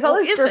yeah, there's all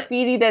this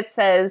graffiti that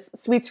says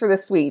 "Sweets for the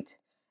Sweet,"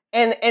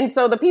 and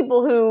so the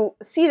people who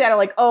see that are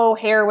like, oh,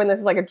 heroin. This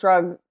is like a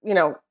drug.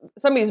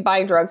 Somebody's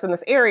buying drugs in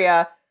this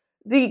area.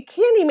 The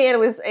Candyman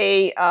was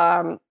a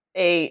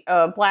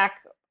black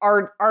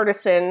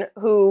artisan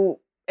who,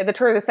 at the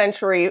turn of the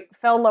century,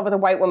 fell in love with a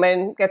white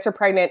woman, gets her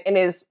pregnant, and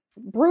is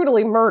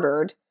brutally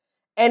murdered.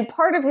 And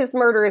part of his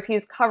murder is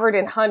he's covered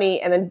in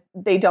honey, and then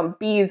they dump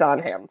bees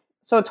on him.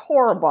 So it's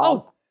horrible.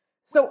 Oh,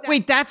 so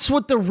wait, that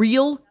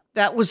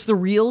was the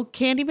real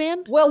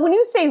Candyman? Well, when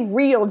you say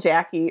real,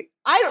 Jackie,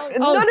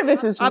 none of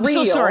this is I'm real.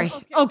 I'm so sorry.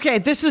 Okay,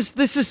 this is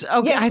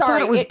okay. Yeah, I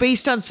thought it was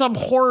based on some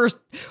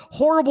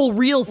horrible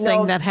real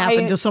thing that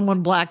happened to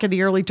someone black in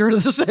the early turn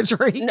of the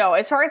century. No,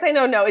 as far as I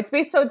know, no. It's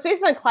based on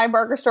Clive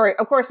Barker's story.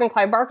 Of course, in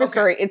Clive Barker's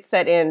story, it's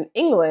set in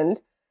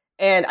England,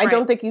 and I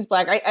don't think he's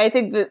black. I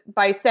think that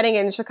by setting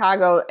it in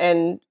Chicago,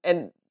 and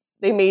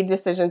they made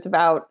decisions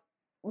about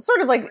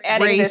sort of like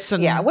adding race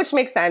this, which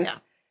makes sense.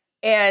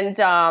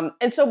 Yeah.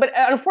 And so, but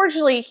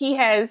unfortunately, he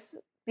has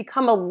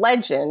become a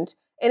legend.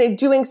 And in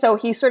doing so,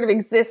 he sort of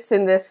exists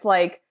in this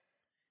like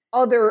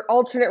other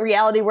alternate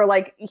reality where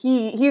like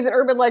he's an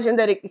urban legend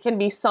that it can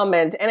be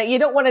summoned, and you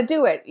don't want to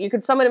do it. You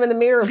could summon him in the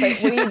mirror, but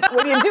when you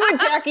do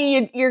it,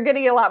 Jackie, you're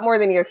getting a lot more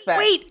than you expect.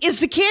 Wait, is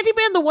the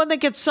Candyman the one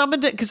that gets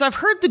summoned? Because I've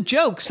heard the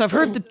jokes, I've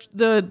heard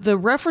the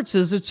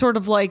references. It's sort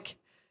of like,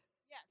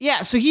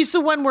 so he's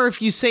the one where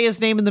if you say his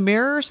name in the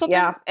mirror or something.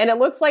 Yeah, and it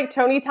looks like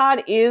Tony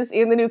Todd is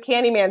in the new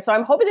Candyman, so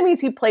I'm hoping that means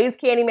he plays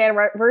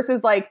Candyman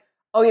versus like.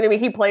 Oh,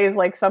 he plays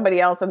like somebody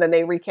else and then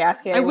they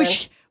recast Candyman. I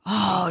wish,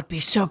 it'd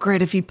be so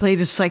great if he played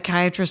a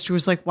psychiatrist who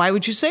was like, why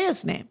would you say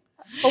his name?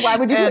 Well, why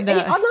would you do it? And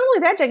not only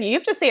that, Jackie, you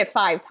have to say it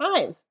 5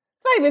 times.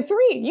 It's not even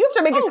 3. You have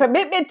to make a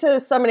commitment to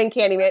summoning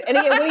Candyman. And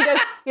again, what he does,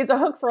 he has a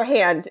hook for a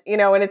hand,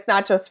 and it's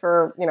not just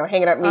for,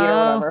 hanging up meat or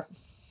whatever.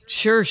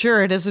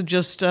 Sure. It isn't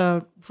just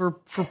for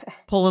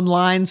pulling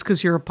lines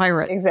because you're a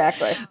pirate.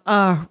 Exactly.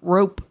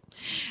 Rope.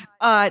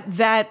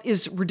 That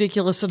is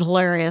ridiculous and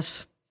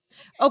hilarious.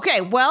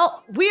 Okay,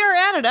 well, we are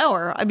at an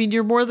hour. I mean,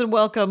 you're more than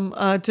welcome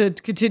to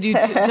continue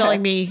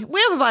telling me.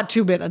 We have about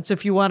 2 minutes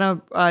if you want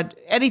to.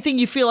 Anything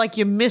you feel like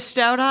you missed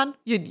out on?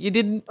 You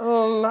didn't?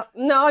 No,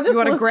 just you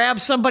want to grab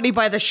somebody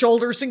by the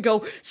shoulders and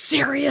go,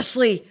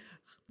 seriously,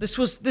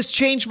 this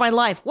changed my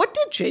life. What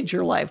did change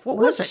your life? What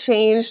was it?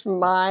 Changed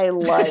my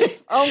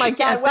life? Oh my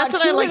God, yeah, that's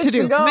what I like to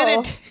do.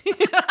 Minute.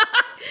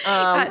 So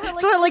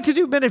I like to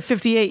do minute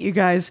 58, you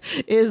guys,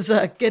 is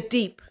get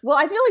deep. Well,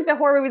 I feel like the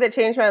horror movie that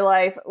changed my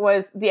life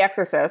was The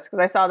Exorcist, because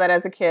I saw that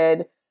as a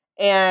kid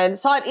and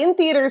saw it in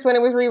theaters when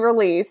it was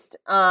re-released.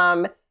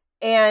 And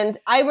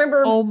I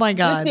remember, oh my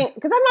God,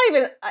 because I'm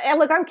not even,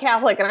 look, I'm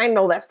Catholic and I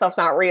know that stuff's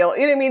not real.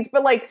 You know what I mean?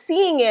 But like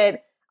seeing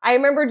it, I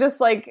remember just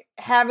like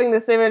having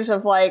this image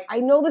of like, I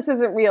know this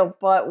isn't real,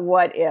 but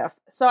what if?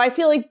 So I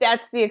feel like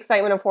that's the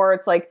excitement of horror.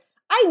 It's like,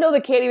 I know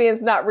the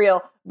Candyman's not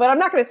real, but I'm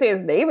not going to say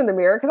his name in the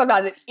mirror because I'm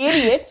not an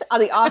idiot on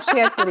the off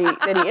chance that he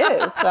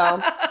is.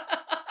 So,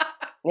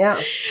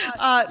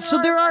 yeah.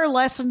 So there are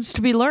lessons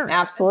to be learned.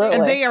 Absolutely.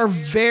 And they are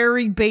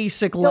very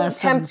basic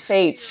lessons. Don't tempt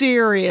fate.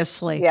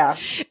 Seriously. Yeah.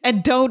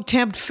 And don't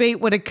tempt fate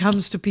when it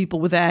comes to people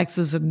with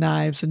axes and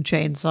knives and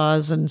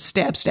chainsaws and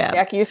stab.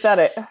 Jackie, you said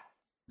it.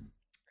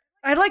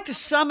 I'd like to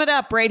sum it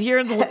up right here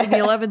in the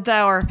 11th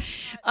hour.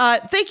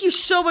 Thank you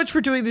so much for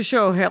doing the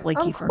show, Halle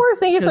Kiefer. Of course.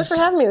 Thank you so much for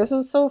having me. This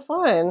is so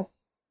fun.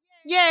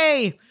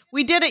 Yay.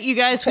 We did it, you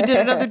guys. We did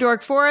another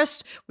Dork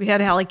Forest. We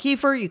had Halle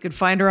Kiefer. You can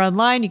find her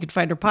online. You can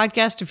find her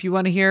podcast if you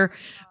want to hear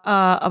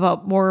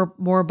about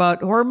more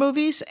about horror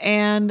movies.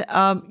 And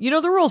you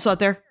know the rules out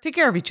there. Take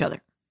care of each other.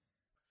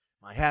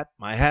 My hat.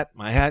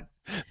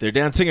 They're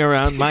dancing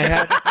around my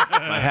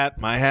hat.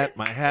 My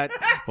hat.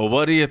 Well,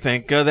 what do you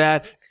think of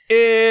that?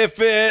 If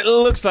it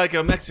looks like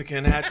a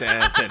Mexican hat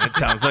dance and it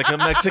sounds like a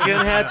Mexican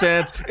hat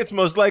dance, it's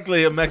most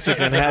likely a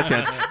Mexican hat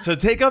dance. So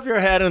take off your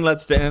hat and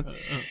let's dance.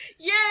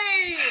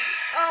 Yay!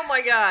 Oh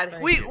my God.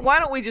 Why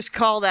don't we just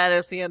call that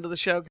as the end of the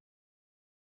show?